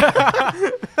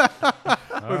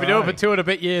 We've been doing it for 2 and a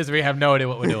bit years. We have no idea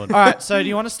what we're doing. All right, so do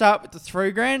you want to start with the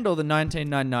 $3,000 or the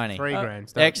 19,990?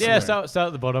 $3,000. excellent. Yeah, start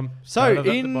at the bottom. So Start at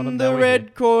in bottom, the now we're red here.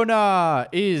 corner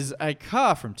is a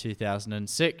car from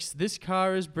 2006. This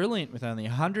car is brilliant with only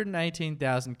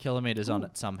 118,000 kilometers on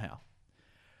it somehow.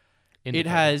 It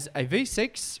Independent. has a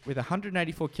V6 with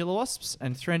 184 kilowatts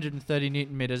and 330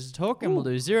 newton meters of torque, and will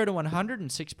do 0 to 100 in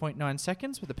 6.9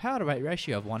 seconds with a power to weight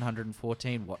ratio of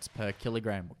 114 watts per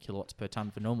kilogram, or kilowatts per ton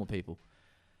for normal people.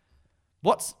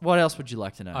 What else would you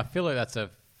like to know? I feel like that's a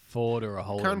Ford or a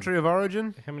Holden. Country of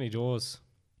origin. How many doors?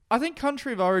 I think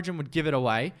country of origin would give it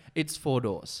away. It's 4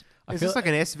 doors. I Is feel this like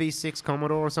an SV6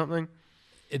 Commodore or something?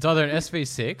 it's either an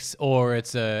SV6 or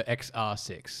it's a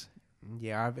XR6.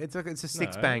 Yeah, it's a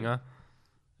 6 No. banger.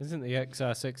 Isn't the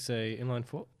XR6 a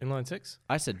inline 6?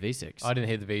 I said V6. I didn't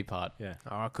hear the V part. Yeah.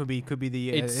 Oh, it could be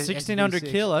the. It's 1,600 SV6.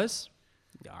 kilos.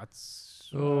 Yeah, it's.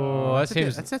 Oh, that that's a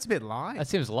bit- seems that's a bit light. that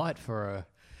seems light for a.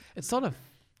 It's not a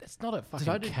fucking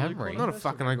I do blue Camry. Not a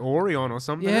fucking like Orion or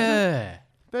something. Is it? Yeah,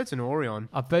 Bet it's an Orion.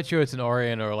 I bet you it's an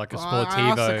Orion or like a I asked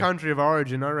the Sportivo. country of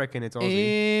origin. I reckon it's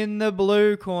Aussie. In the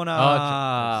blue corner,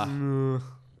 Mm.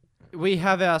 we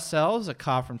have ourselves a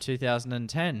car from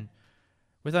 2010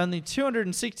 with only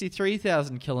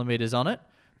 263,000 kilometers on it.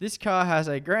 This car has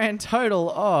a grand total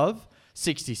of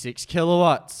 66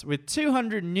 kilowatts with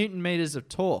 200 newton meters of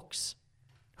torques.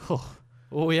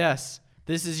 Oh yes,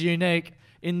 this is unique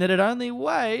in that it only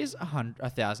weighs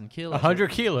 1,000 kilos. 100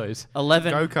 kilos.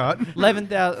 11 Go kart.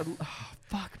 11,000. Oh,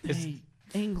 fuck me.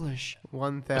 English.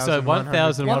 1,000. So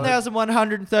 1,000.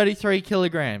 1,133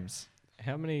 kilograms.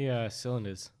 How many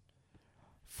cylinders?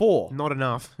 4. Not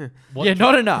enough. What- Yeah,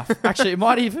 not enough. Actually, it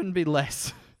might even be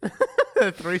less.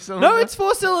 3 cylinders. No, it's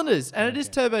 4 cylinders, and it is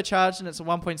turbocharged, and it's a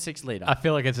 1.6 liter. I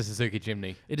feel like it's a Suzuki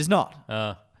Jimny. It is not.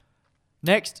 Uh,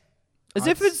 Next, A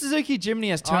Zippert Suzuki Jimny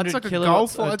has 200 it's like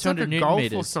kilowatts a golf, or it's like 200 a newton golf or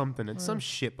meters. something. It's some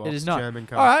shitbox It is not. German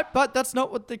car. All right, but that's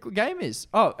not what the game is.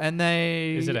 Oh, and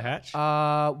they Is it a hatch?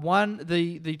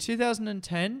 the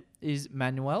 2010 is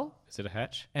manual, Is it a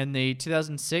hatch? and the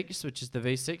 2006, which is the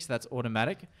V6, that's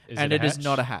automatic, Is and it a it is hatch?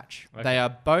 not a hatch. Okay. They are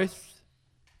both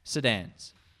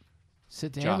sedans.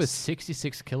 Sedan with Just.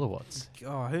 66 kilowatts.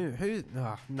 Oh, who?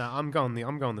 Oh, no, I'm going the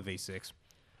V6.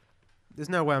 There's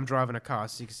no way I'm driving a car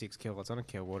 66 kilowatts. I don't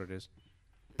care what it is.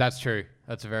 That's true.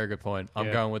 That's a very good point. I'm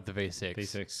Yeah. going with the V6.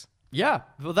 V6. Yeah,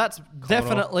 well, that's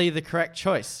definitely the correct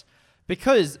choice,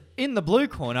 because in the blue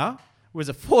corner was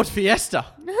a Ford Fiesta.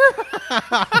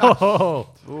 Oh,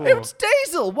 It was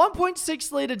diesel,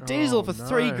 1.6 liter diesel for no.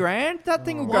 $3,000. That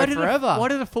thing will go forever. why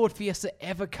did a Ford Fiesta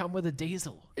ever come with a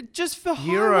diesel? Just for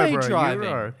Euro, highway bro. driving.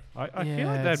 Euro. I feel Yeah,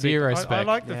 like that'd zero be. I spec.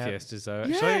 like the Yeah. Fiestas though.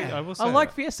 Yeah. Actually, I will say I like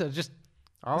that. Fiesta. Just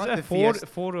I Is like that the Ford, Fiesta.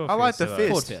 Ford or I like the Fiesta, though?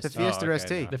 Fiesta. Ford The Fiesta. Fiesta Oh, okay,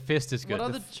 ST. no. the Fiesta's good.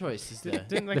 What The, other choices there?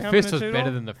 Didn't they the come in Fiesta a was better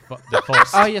two-door? than the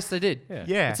Fox. Oh, yes, they did. Yeah.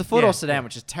 Yeah. It's a four-door yeah. sedan,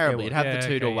 which is terrible. Yeah, You'd have yeah, the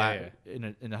two-door okay, wagon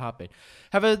yeah, in a heartbeat.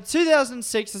 Have a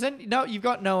 2006. No, you've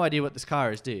got no idea what this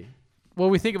car is, do you?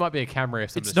 Well, we think it might be a Camry of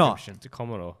some It's not. description. It's a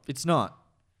Commodore. It's not.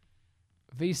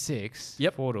 V6.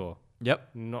 Yep. Four-door. Yep.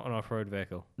 Not an off-road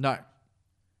vehicle. No.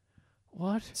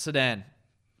 What? Sedan.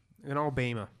 An old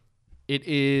Beamer. It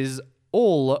is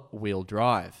all-wheel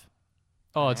drive.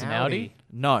 Oh, it's an Audi. Audi.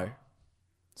 No.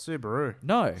 Subaru.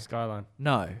 No. Skyline.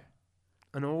 No.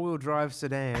 An all-wheel drive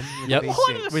sedan. With Yep. a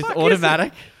V6. With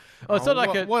automatic. Oh, it's not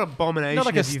like a. What abomination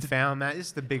like a have you st- found, Matt? This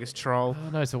is the biggest troll. Oh,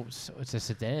 no, it's a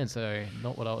sedan, so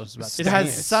not what I was about to It say. has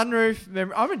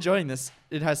sunroof. I'm enjoying this.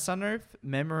 It has sunroof,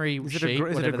 memory Is it sheet, a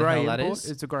whatever the grey hell that import?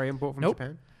 is. It's a grey import from Nope.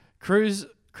 Japan. Cruise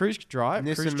drive.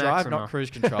 Nissan Cruise drive, Maxima. not cruise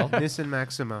control. Nissan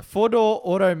Maxima. Four-door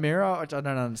auto mirror, which I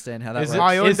don't understand how that Is works. it,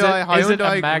 Hyundai- is it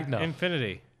Hyundai- a Magna?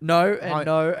 Infinity. No, and Hy-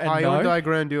 no, and no. Hyundai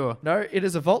Grandeur. No, it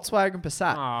is a Volkswagen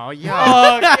Passat. Oh,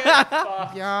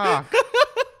 yeah. Yeah.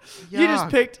 You just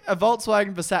picked a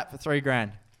Volkswagen Passat for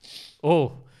 $3,000.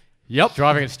 Oh, Yep.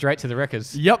 driving it straight to the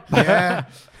wreckers. Yep. Yeah.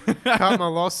 Cut my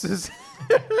losses.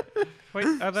 Wait,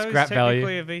 are those Scrap value.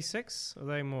 technically a V6? Are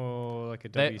they more like a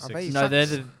They- W6? Are they- No, they're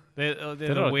the. They're They're not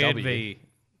the a weird W. V.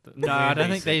 No, I don't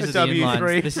think these A are the W3.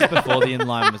 inlines. This is before the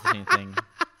inline was the thing.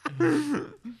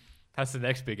 That's the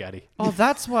next big Addy. Oh,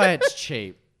 that's why it's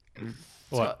cheap.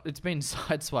 What? It's been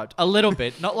sideswiped a little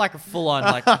bit, not like a full on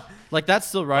like that's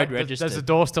still road registered. Does the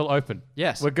door still open?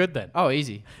 Yes. We're good then. Oh,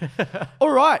 easy. All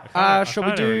right. Shall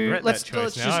we I kinda do? regret Let's that choice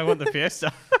let's now. just. I want the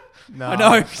Fiesta. No. I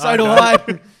know. So do I.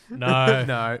 No.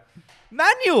 No.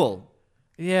 Manual.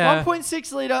 Yeah.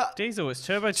 1.6 liter. Diesel, it's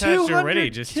turbocharged 200 already.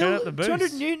 Just turn up the boost.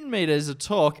 200 newton meters of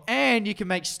torque, and you can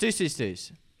make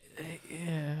stews.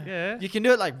 Yeah. You can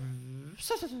do it like.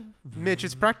 Mitch,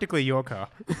 it's practically your car.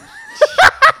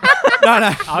 No.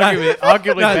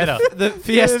 Arguably No, better. the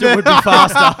Fiesta would be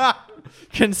faster,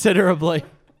 considerably.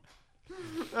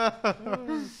 Good All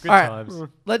right. times.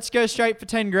 Let's go straight for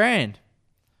 $10,000.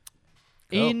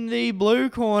 In the blue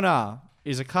corner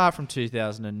is a car from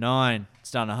 2009.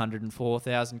 It's done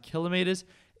 104,000 kilometers.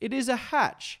 It is a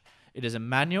hatch. It is a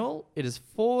manual. It is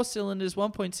 4 cylinders,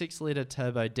 1.6 liter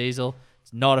turbo diesel.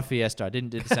 It's not a Fiesta. I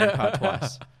didn't do the same car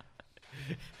twice.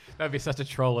 That'd be such a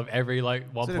troll of every like it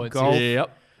a 1.6. Golf?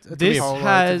 Yep. It's a This Polo, it's a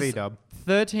has V-dub.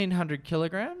 1,300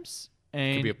 kilograms.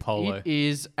 And be a Polo. it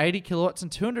is 80 kilowatts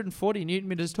and 240 newton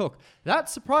meters torque. That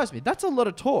surprised me. That's a lot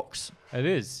of torques. It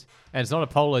is. And it's not a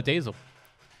Polo diesel.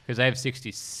 Because they have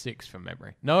 66 from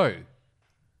memory. No.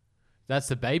 That's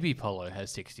the baby Polo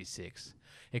has 66.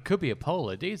 It could be a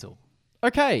Polo diesel.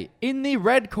 Okay, in the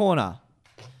red corner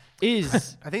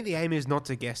is... I think the aim is not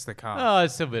to guess the car. Oh,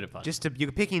 it's still a bit of fun. Just to,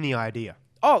 you're picking the idea.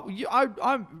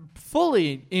 I'm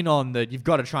fully in on the you've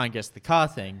got to try and guess the car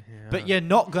thing, but you're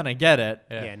not going to get it.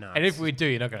 Yeah, no, And if it's- we do,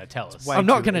 you're not going to tell us. Way I'm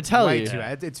not too- gonna it's tell way you. too-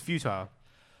 It's futile.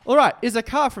 All right, is a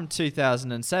car from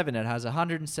 2007. It has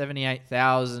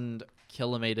 178,000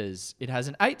 kilometers. It has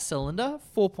an 8-cylinder,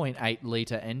 4.8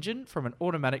 liter engine from an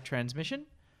automatic transmission.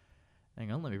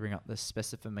 Hang on, let me bring up the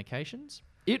specifications.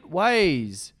 It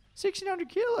weighs 1,600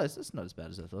 kilos. That's not as bad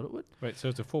as I thought it would. Wait, so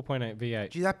it's a 4.8 V8.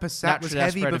 Gee, that Passat Naturally was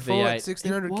heavy aspirated before V8. at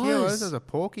 1,600 It kilos. was. That was a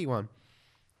porky one.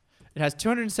 It has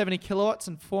 270 kilowatts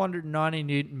and 490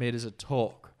 newton meters of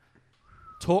torque.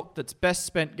 Torque that's best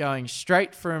spent going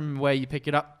straight from where you pick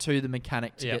it up to the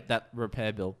mechanic to Yep. get that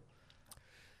repair bill.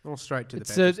 All straight to the It's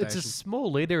petrol a station.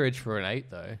 small literage for an 8,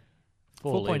 though.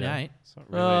 4.8. It's not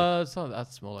really. It's not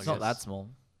that small, I It's guess. not that small.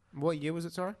 What year was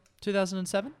it, sorry?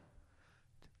 2007?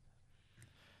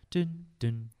 Dun,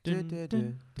 dun, dun,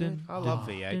 dun, dun, I love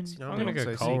dun, V8s. You know, I'm gonna go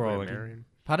so coal secret rolling. American.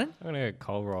 Pardon? I'm going to go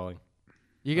coal rolling.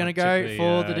 You're going to go Particularly,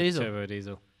 for the diesel. Turbo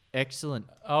diesel. Excellent.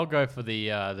 I'll go for the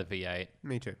V8.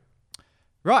 Me too.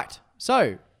 Right.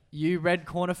 So, you red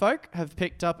corner folk have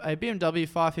picked up a BMW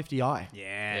 550i.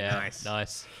 Yeah,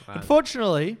 Nice.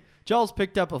 Unfortunately, Joel's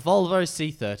picked up a Volvo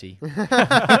C30.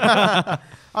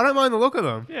 I don't mind the look of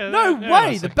them. Yeah, No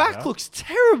way! The back looks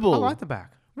terrible. I like the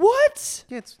back. What?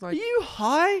 Yeah, it's Are like you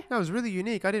high? that was really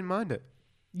unique. I didn't mind it.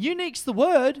 Unique's the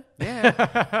word. Yeah.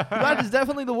 That is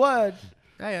definitely the word.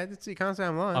 Hey, you can't say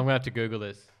I'm lying. I'm gonna have to Google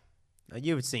this.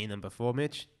 You've seen them before,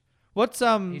 Mitch. What's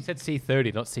He said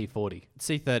C30, not C40.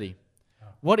 C30?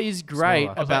 What is great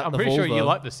Smaller. I was like, about I'm the pretty Volvo? sure you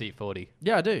like the C40.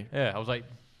 Yeah, I do. Yeah, I was like,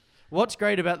 What's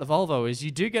great about the Volvo is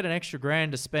you do get an extra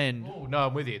grand to spend. oh no,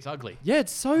 I'm with you. It's ugly. Yeah,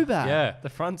 it's so bad. Yeah, The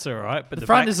front's all right, but the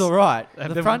front back's- is all right.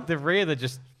 the The front, the rear, they're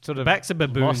just sort The of back's a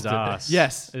baboon's lost it. ass.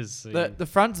 yes. Is The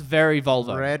front's very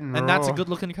Volvo, Red and that's a raw. good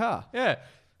looking car. Yeah,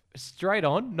 straight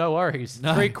on, no worries.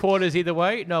 No. 3/4 either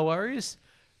way, no worries.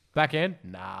 Back end,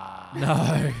 nah.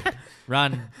 No,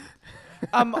 run.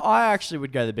 I actually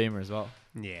would go the Beamer as well,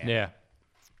 Yeah. Yeah.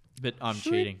 but I'm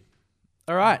cheating.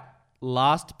 All right,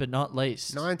 last but not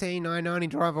least. 19,990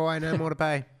 drive away, no more to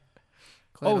pay.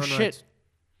 Oh Clean on shit! rates.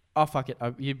 Oh fuck it!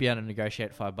 You'd be able to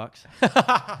negotiate $5.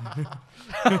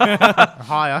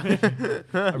 Higher.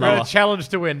 I'm going to challenge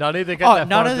to win. I need to get Oh, that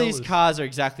none of these $5. cars are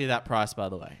exactly that price, by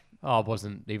the way. Oh, I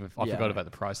wasn't even. I Yeah. forgot about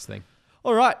the price thing.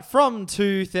 All right, from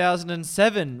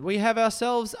 2007, we have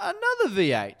ourselves another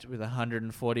V8 with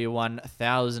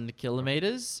 141,000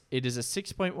 kilometers. It is a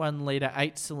 6.1 liter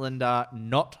 8-cylinder,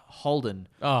 not Holden,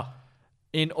 Oh,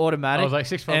 in automatic. I was like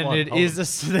 6.1 and it Holden. is a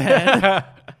sedan.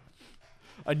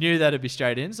 I knew that'd be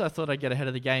straight in, so I thought I'd get ahead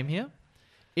of the game here.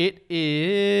 It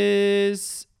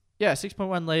is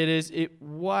 6.1 liters. It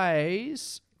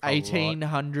weighs A lot.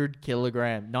 1,800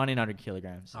 kilograms, 1,900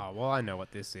 kilograms. Oh, well, I know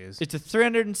what this is. It's a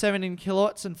 317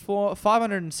 kilowatts and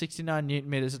 569 newton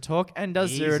meters of torque, and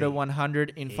does 0 to Easy.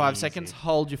 100 in 5 Easy. seconds.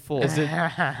 Hold your four. Is it-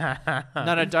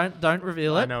 No, don't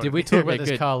reveal I it. know did it we is. talk about Yeah, this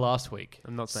good. car last week?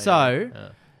 I'm not saying So, Uh,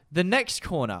 the next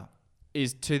corner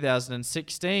is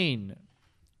 2016.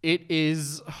 It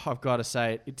is, I've got to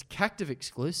say it, it's Cactus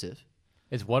exclusive.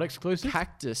 Is what exclusive?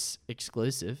 Cactus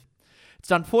exclusive. It's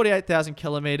done 48,000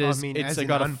 kilometers. I mean, it's as in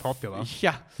got unpopular.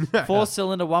 Yeah.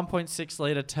 4-cylinder, 1.6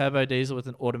 liter turbo diesel with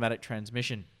an automatic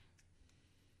transmission.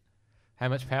 How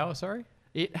much power? Sorry.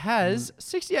 It has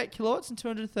 68 kilowatts and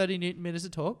 230 newton meters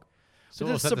of torque. So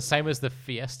With a is that sup- the same as the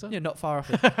Fiesta? Yeah, not far off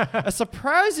it. A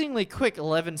surprisingly quick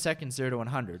 11 seconds 0 to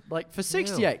 100. Like for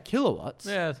 68 kilowatts.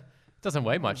 Yeah, it doesn't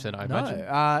weigh much then, I No, imagine.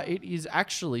 it is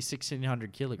actually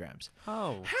 1,600 kilograms.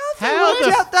 Oh. How the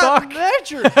the out that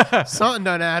measure? Something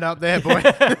don't add up there, boy.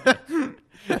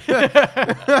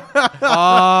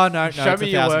 Oh, no, Show it's me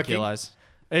you're 1,000 working. kilos.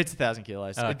 It's 1,000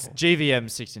 kilos. Oh, It's cool. GVM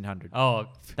 1,600. Oh,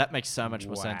 That makes so much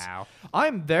more sense. Wow.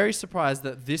 I'm very surprised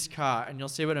that this car, and you'll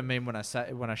see what I mean when I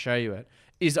show you it,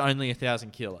 is only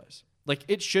 1,000 kilos. Like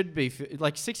it should be,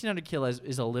 like 1,600 kilos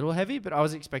is a little heavy, but I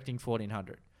was expecting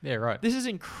 1,400. yeah, right. This is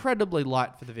incredibly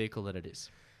light for the vehicle that it is.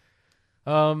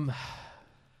 Um,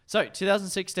 So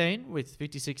 2016 with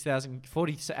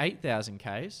 48,000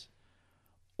 Ks,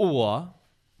 or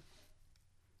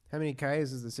How many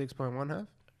Ks does the 6.1 have?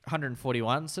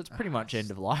 141, so it's pretty much end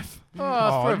of life.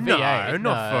 oh, for a no, V8,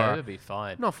 not for- it'd be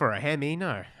fine. Not for a Hemi,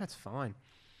 no. That's fine.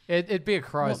 It'd be a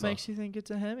Chrysler. What makes you think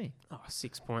it's a Hemi? Oh,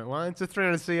 6.1. It's a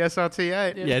 300C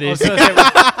SRT8. Yeah, it I was is. gonna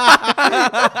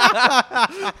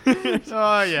say,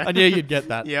 Oh, yeah. I knew you'd get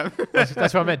that. Yep. that's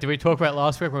what I meant. Did we talk about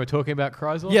last week when we were talking about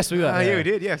Chrysler? Yes, we were. Yeah, we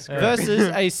did, yes. correct. Versus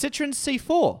a Citroen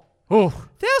C4. Oh,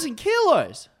 1,000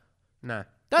 kilos. No.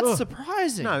 That's Ugh.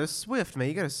 surprising. No, the Swift, man.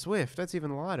 You got a Swift. That's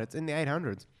even lighter. It's in the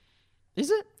 800s. Is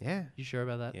it? Yeah. You sure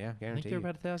about that? Yeah, I think guarantee they're you.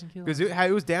 about 1,000 kilos. Because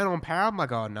it was down on power. I'm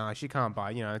like, oh, no, she can't buy.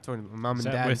 You know, talking to my mum Is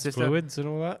and that dad and with sister. fluids and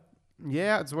all that?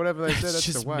 Yeah, it's whatever they said. It's That's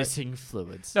just the way. missing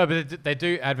fluids. no, but they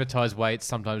do advertise weights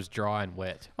sometimes dry and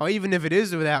wet. Oh, even if it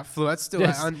is without fluid, that's still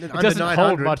Yes, under it 900. doesn't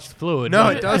hold much fluid. No,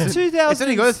 does it doesn't. 2000 It's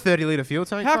only got a 30-litre fuel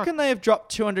tank. How Fuck. can they have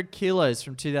dropped 200 kilos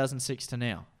from 2006 to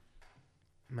now?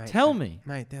 Mate, Tell me.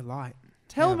 Mate, they're light.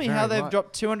 Tell Yeah, me very how they've light.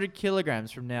 dropped 200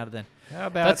 kilograms from now to then. How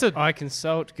about That's a- I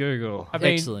consult Google? I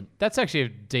mean, Excellent. That's actually a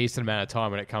decent amount of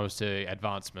time when it comes to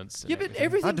advancements. and Yeah, but everything.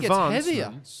 everything gets heavier.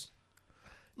 Advancements.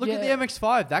 Look at the Yeah.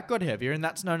 MX-5. That got heavier, and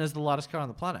that's known as the lightest car on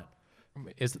the planet.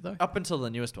 Is it though? Up until the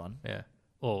newest one. Yeah.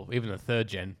 Or even the third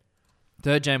gen.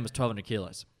 Third gen was 1,200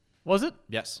 kilos. Was it?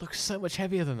 Yes. Looks so much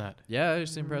heavier than that. Yeah,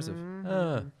 it's impressive.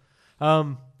 Don't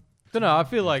know. I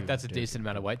feel like that's a decent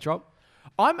amount of weight drop.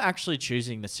 I'm actually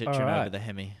choosing the Citroen Alright. over the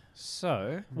Hemi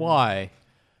So, Why?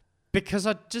 because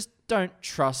I just don't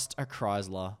trust a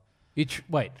Chrysler.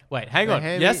 Wait, hang The on.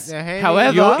 Hemi- Yes. the Hemi-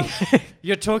 However,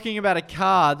 you're talking about a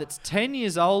car that's 10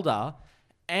 years older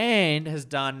and has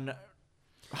done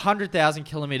 100,000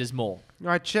 kilometers more. All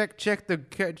right, check what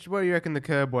do you reckon the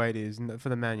curb weight is for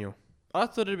the manual? I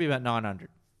thought it'd be about 900.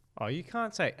 Oh, you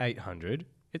can't say 800.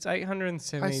 It's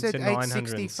 870 I said to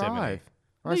 970. 865.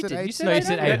 No, I you said didn't. You said 870. No,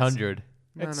 you said 800.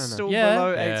 No, It's no, no. still Yeah.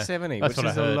 below Yeah, 870, that's which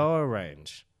what is I a heard. lower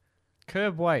range.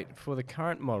 Curb weight for the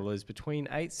current model is between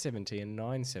 870 and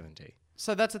 970.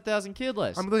 So that's 1,000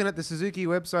 kilos. I'm looking at the Suzuki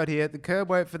website here. The curb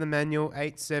weight for the manual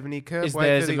 870. Curb Is weight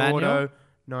theirs for a the manual? auto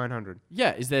 900.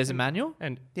 Yeah, is there's a manual?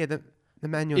 And Yeah, the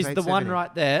manual Is the one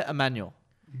right there a manual?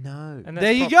 No. and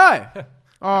There you go.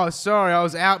 Oh, sorry, I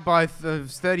was out by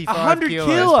 35 100 kilos.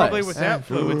 kilos. probably without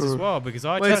fluids as well, because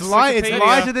I Well, checked it's light. It's Wikipedia.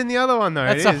 lighter than the other one though.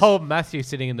 That's it a is. whole Matthew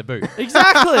sitting in the boot.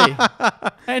 Exactly.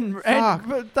 and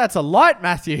but that's a light,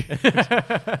 Matthew.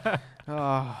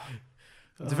 Oh.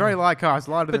 It's a very light car. It's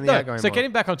lighter But than the no, outgoing so model.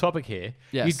 getting back on topic here,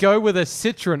 Yes. you'd go with a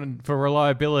Citroen for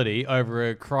reliability over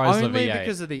a Chrysler Only V8.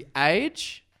 because of the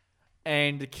age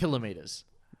and the kilometers.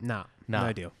 Nah, Nah.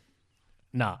 no deal.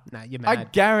 Nah. Nah, you're I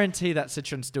mad. guarantee that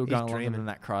Citroen's still going longer dreaming. than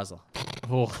that Chrysler.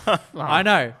 Oh, I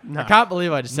know. I can't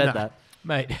believe I just said No. that.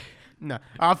 mate, No,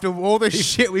 after all the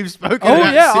shit we've spoken Oh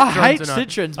about yeah, I Citroen hate tonight.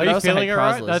 Citroens, but are I you also feeling hate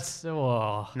alright? Chryslers. That's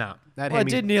oh. No, that Well, I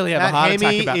Hemi, did nearly have a that heart attack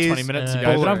Hemi about is 20 minutes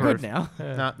ago, but I'm good now.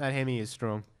 No, that Hemi is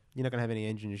strong. You're not gonna have any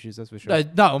engine issues, that's for sure.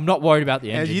 No, I'm not worried about the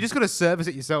Yeah, engine. you just got to service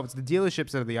it yourself. It's the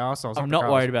dealerships that are the arseholes. I'm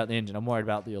not worried about the engine. I'm worried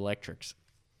about the electrics.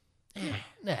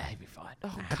 Nah, he'd be fine.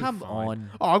 Oh, come on.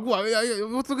 Oh,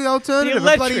 what's the alternative?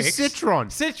 The A bloody electrics. Citroen.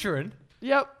 Citroen?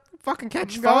 Yep. Fucking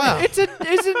catch fire.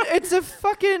 It's a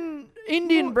fucking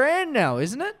Indian brand now,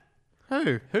 isn't it?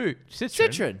 Who? Who? Citroen?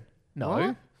 Citroen. No.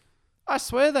 What? I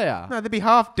swear they are. No, they'd be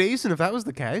half decent if that was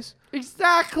the case.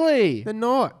 Exactly. They're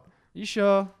not. You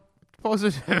sure?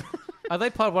 Positive. Are they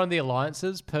part of one of the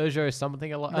alliances? Peugeot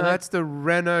something? No, that's the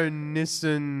Renault,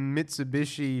 Nissan,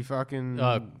 Mitsubishi fucking...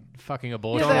 fucking Yeah,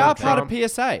 abortion. they are Donald part of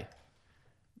Trump. PSA.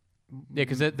 Yeah,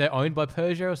 because they're owned by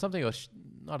Peugeot or something, or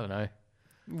I don't know.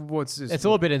 What's this? It's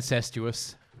all a bit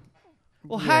incestuous.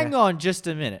 Well, Yeah. hang on just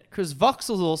a minute, because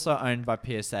Vauxhall's also owned by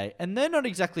PSA, and they're not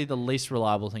exactly the least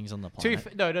reliable things on the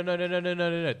planet.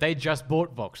 No. They just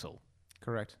bought Vauxhall.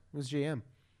 Correct. It was GM.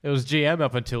 It was GM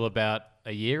up until about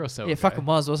a year or so Yeah, ago. fucking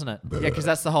was, wasn't it? Yeah, because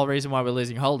that's the whole reason why we're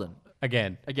losing Holden.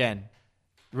 Again. Again.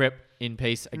 Rip in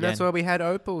peace And again. that's why we had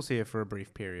Opals here for a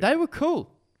brief period. They were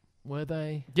cool. Were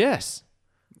they? Yes.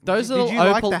 Those Did little you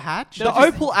Opal... like the hatch? The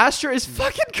Opal Astra is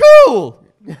fucking cool!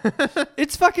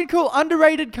 It's fucking cool.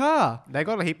 Underrated car. They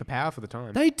got a heap of power for the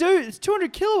time. They do. It's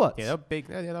 200 kilowatts. Yeah, they were big.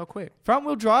 Yeah, they were quick. Front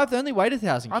wheel drive, they only weigh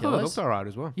 1,000 I thought it kilos. looked alright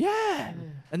as well. Yeah.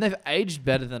 And they've aged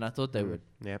better than I thought they would.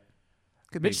 Yep.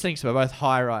 Could Mitch thinks we're both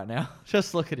high right now.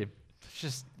 Just look at him. It's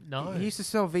just no. He used to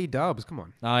sell V-dubs. Come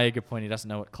on. Oh, yeah, good point. He doesn't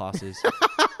know what class is.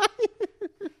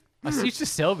 I used to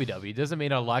sell VW. Doesn't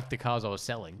mean I liked the cars I was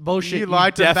selling. Bullshit. You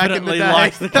liked them back in the definitely day.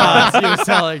 liked the cars you were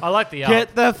selling. I like the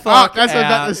Get the Oh, fuck that's what I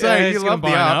was about out. to say. Yeah, You it's love the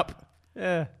gonna buy an up.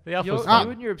 Yeah, the Up You was fun.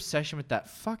 and your obsession with that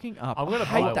fucking up. I'm gonna I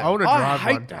hate buy that. one. I wanna drive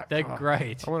hate one. that They're car.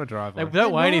 great. I want to drive They one.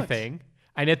 don't weigh They're not. anything,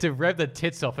 and you have to rev the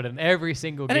tits off it in every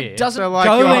single And gear. it doesn't So like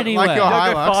go your- anywhere. like your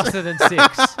Don't go Hilux. faster than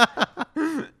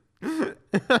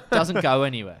 6. Doesn't go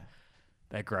anywhere.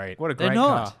 They're great. What a They're great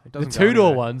not. car. It The doesn't go two-door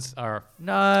anywhere. ones are.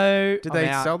 No. Did they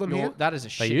I'm out. sell them You're- here? That is a They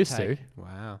shit used take. to.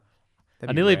 Wow.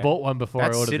 I nearly bought one before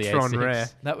That's I ordered Citroen the A6. rare.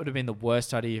 That would have been the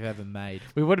worst idea you've ever made.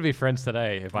 We wouldn't be friends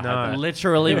today if I No. had that.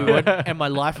 Literally, we would, and my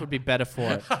life would be better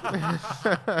for it.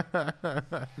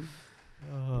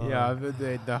 Yeah,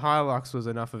 the Hilux was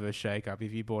enough of a shake-up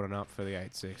if you bought an up for the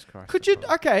 8.6. Christ. Could you?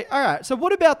 Okay, all right. So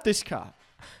what about this car?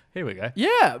 Here we go.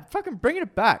 Yeah, fucking bringing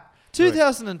it back.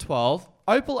 2012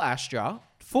 Opel Astra,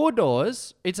 4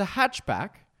 doors. It's a hatchback.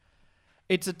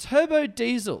 It's a turbo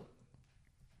diesel,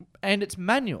 and it's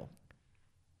manual,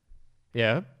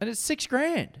 Yeah. and it's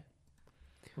 $6,000.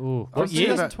 Ooh. I What was year?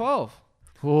 thinking about- 2012.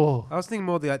 Ooh. I was thinking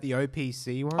more like the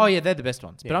OPC one. Oh yeah, they're the best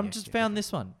ones. But Yeah, I'm yeah, just yeah, found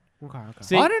this one. Okay.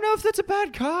 See, I don't know if that's a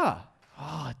bad car.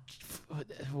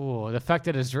 ooh, the fact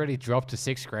that it's already dropped to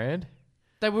 $6,000.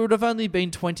 They would have only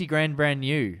been $20,000 brand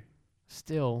new.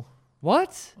 Still, What?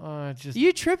 just Are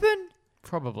you tripping?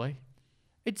 probably.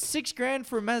 It's $6,000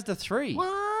 for a Mazda 3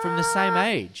 from the same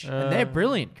age, and they're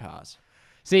brilliant cars.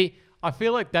 See, I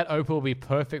feel like that Opel will be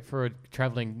perfect for a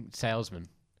traveling salesman.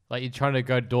 Like you're trying to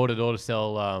go door to door to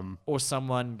sell. Or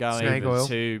someone going Snake oil.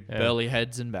 to Yeah. Burley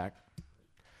Heads and back.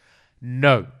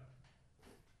 No,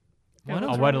 Why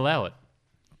not? I won't allow it.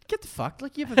 Get the fuck,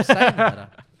 like you have a statement letter.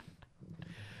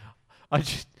 I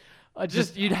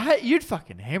just, You'd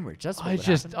fucking hemorrhage. That's what would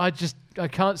happen. I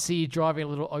can't see you driving a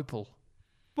little Opel.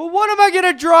 But what am I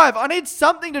gonna drive? I need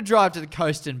something to drive to the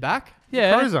coast and back.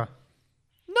 Yeah, Cruiser.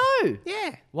 No.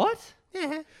 Yeah. What?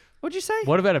 Yeah. What'd you say?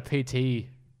 What about a PT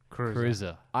Cruiser.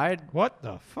 Cruiser? What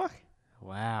the fuck?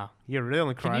 Wow. You're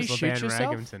really Can you Chrysler shoot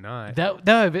bandwagon yourself? tonight.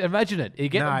 No, but imagine it. You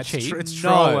get them it's, cheap. it's No.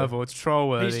 troll level. It's troll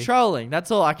worthy. He's trolling.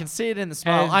 That's all. I can see it in the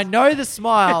smile. And- I know the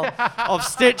smile of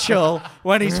Stitchell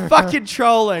when he's fucking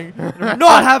trolling,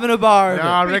 not having a bar of No, it.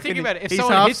 I But reckon think about it. If he's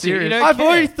someone half hits you, you serious. don't I've care.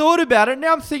 already thought about it.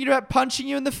 Now I'm thinking about punching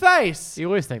you in the face. You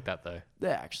always think that though.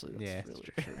 Yeah, actually, that's Yeah, really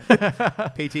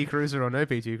true. PT Cruiser or no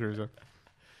PT Cruiser.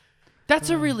 That's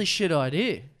a really shit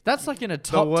idea. That's like in a The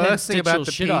top 10 worst thing about Stitchell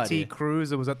the shit PT idea.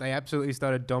 Cruiser was that they absolutely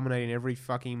started dominating every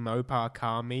fucking Mopar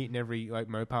car meet and every like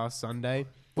Mopar Sunday.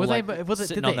 Were like, they? Did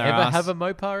sitting they on their ever ass. have a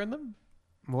Mopar in them?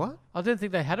 What? I didn't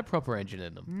think they had a proper engine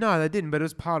in them. No, they didn't, but it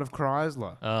was part of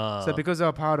Chrysler. So because they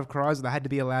were part of Chrysler, they had to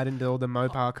be allowed into all the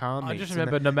Mopar car meets. I just And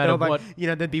remember they- no matter they were what.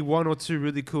 like, there'd be one or two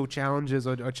really cool challenges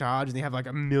or charges, and they have like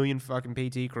a million fucking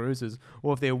PT Cruisers.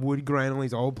 Or if they're wood grain, all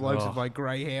these old blokes with like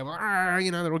grey hair,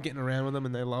 they're all getting around with them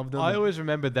and they loved them. I always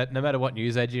remembered that no matter what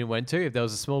newsagent you went to, if there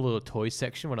was a small little toy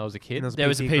section when I was a kid, And There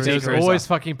was a PT there was Cruiser. always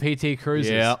fucking PT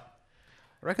Cruisers. Yeah.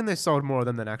 I reckon they sold more of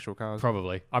them than actual cars.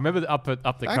 Probably. I remember up the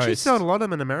They actually coast, sold a lot of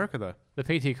them in America though. the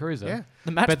PT Cruiser. Yeah.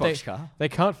 The But Matchbox car. They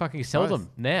can't fucking sell Both. them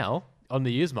now on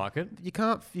the used market. You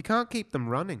can't keep them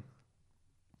running.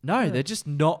 No, they're just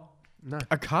not No,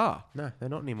 a car. no, they're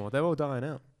not anymore. They're all dying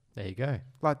out. There you go.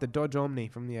 Like the Dodge Omni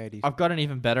from the 80s. I've got an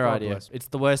even better God idea. bless. It's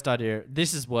the worst idea.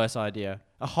 This is worst idea.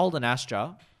 A Holden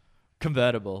Astra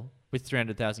convertible with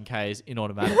 300,000 Ks in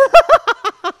automatic.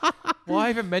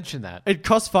 Why even mention that? It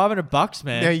costs $500,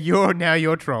 man. Now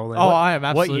you're trolling. Oh, I am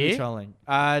what absolutely year? trolling.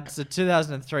 It's a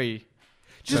 2003.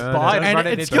 Just Burn buy it. it and And run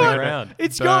it it's into the got- ground.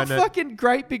 It's Burn got it. fucking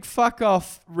great big fuck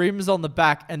off rims on the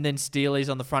back and then steelies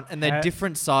on the front, and they're Ha-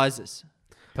 different sizes.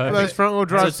 Perfect. Those front wheel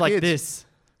drive So it's like skids. this.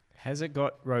 Has it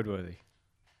got roadworthy?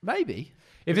 Maybe.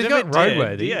 If If it's got it did,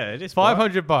 roadworthy, yeah, it is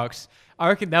 $500. I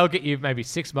reckon they'll get you maybe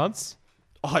 6 months.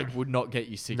 I would not get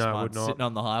you 6 No, I would months not. sitting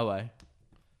on the highway.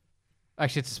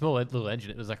 Actually, it's a small little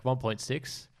engine. It was like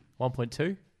 1.6,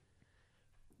 1.2.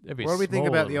 That'd be a What do we think small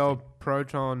about the little old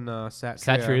Proton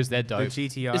Satria? Satrias, they're The dope.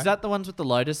 GTI. Is that the ones with the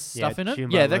Lotus Yeah, stuff in it?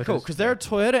 tuned Yeah, by they're cool Lotus. because they're a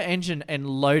Toyota engine and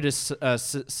Lotus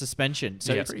suspension.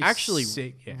 So Yeah. it's Pretty actually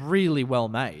sick, yeah. really well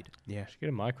made. Yeah. Should get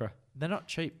a micro. They're not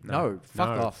cheap. No. No,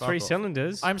 fuck No, off. fuck 3 off.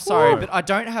 cylinders. I'm sorry, but I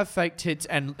don't have fake tits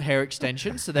and hair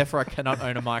extensions, so therefore I cannot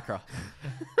own a Micra.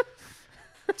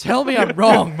 Tell me I'm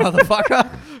wrong,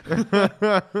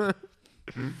 motherfucker.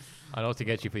 I know what to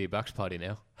get you for your Bucks party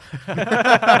now.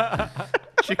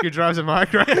 Chick who drives a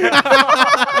micro.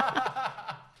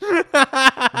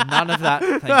 None of that.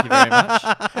 Thank you very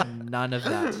much. None of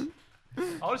that.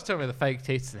 I was talking about the fake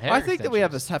teeth and hair. I think that we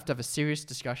have extensions. have to have a serious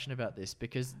discussion about this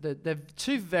because they're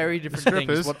two very different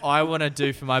strippers. things. What I want to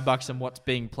do for my bucks and what's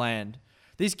being planned.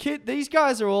 These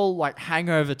guys are all like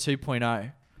Hangover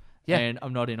 2.0. Yeah. And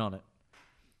I'm not in on it.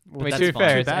 I mean, that's to be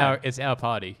fine. fair, Too it's our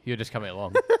party. You're just coming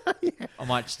along. I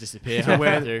might just disappear. To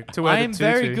wear- halfway through. to wear I the am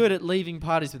very tutu. good at leaving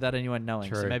parties without anyone knowing.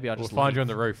 True. So maybe I'll we'll just find you leave.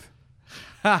 on the roof.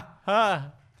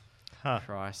 Ha!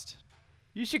 Christ.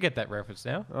 You should get that reference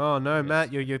now. Oh no,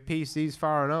 Matt, your PC's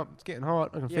firing up. It's getting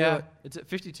hot. I can feel Yeah, it. it's at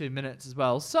 52 minutes as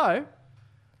well. So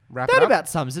Wrap that it up. about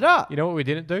sums it up. You know what we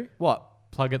didn't do? What?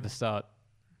 Plug at the start.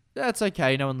 That's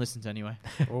okay. No one listens anyway.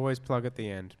 Always plug at the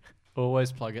end.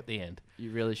 Always plug at the end.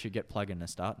 You really should get plugging and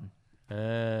starting.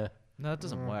 No, it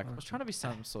doesn't work. I was trying to be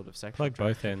some sort of sexual. Plug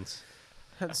both ends.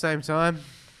 At the same time,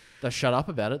 They'll shut up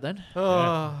about it then.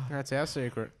 Oh. that's our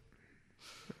secret.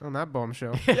 On that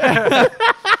bombshell.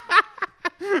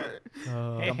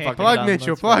 I'm fucking Plug, done.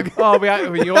 Mitchell, Let's go. plug.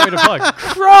 Oh, you want me to plug?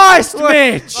 Christ,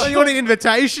 Mitch! Oh, you want an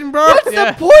invitation, bro? What's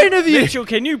the point of you? Mitchell,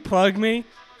 can you plug me?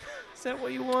 Is that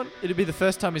what you want? It'd be the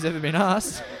first time he's ever been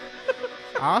asked.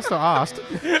 Asked or asked?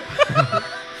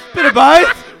 Bit of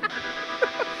both.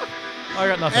 I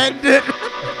got nothing. End it.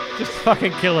 Just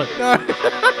fucking kill it.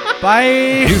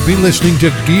 Bye. You've been listening to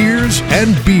Gears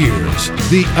and Beers,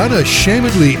 the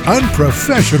unashamedly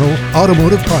unprofessional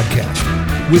automotive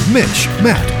podcast with Mitch,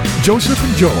 Matt, Joseph,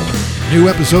 and Joel. New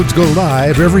episodes go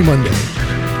live every Monday.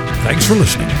 Thanks for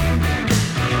listening.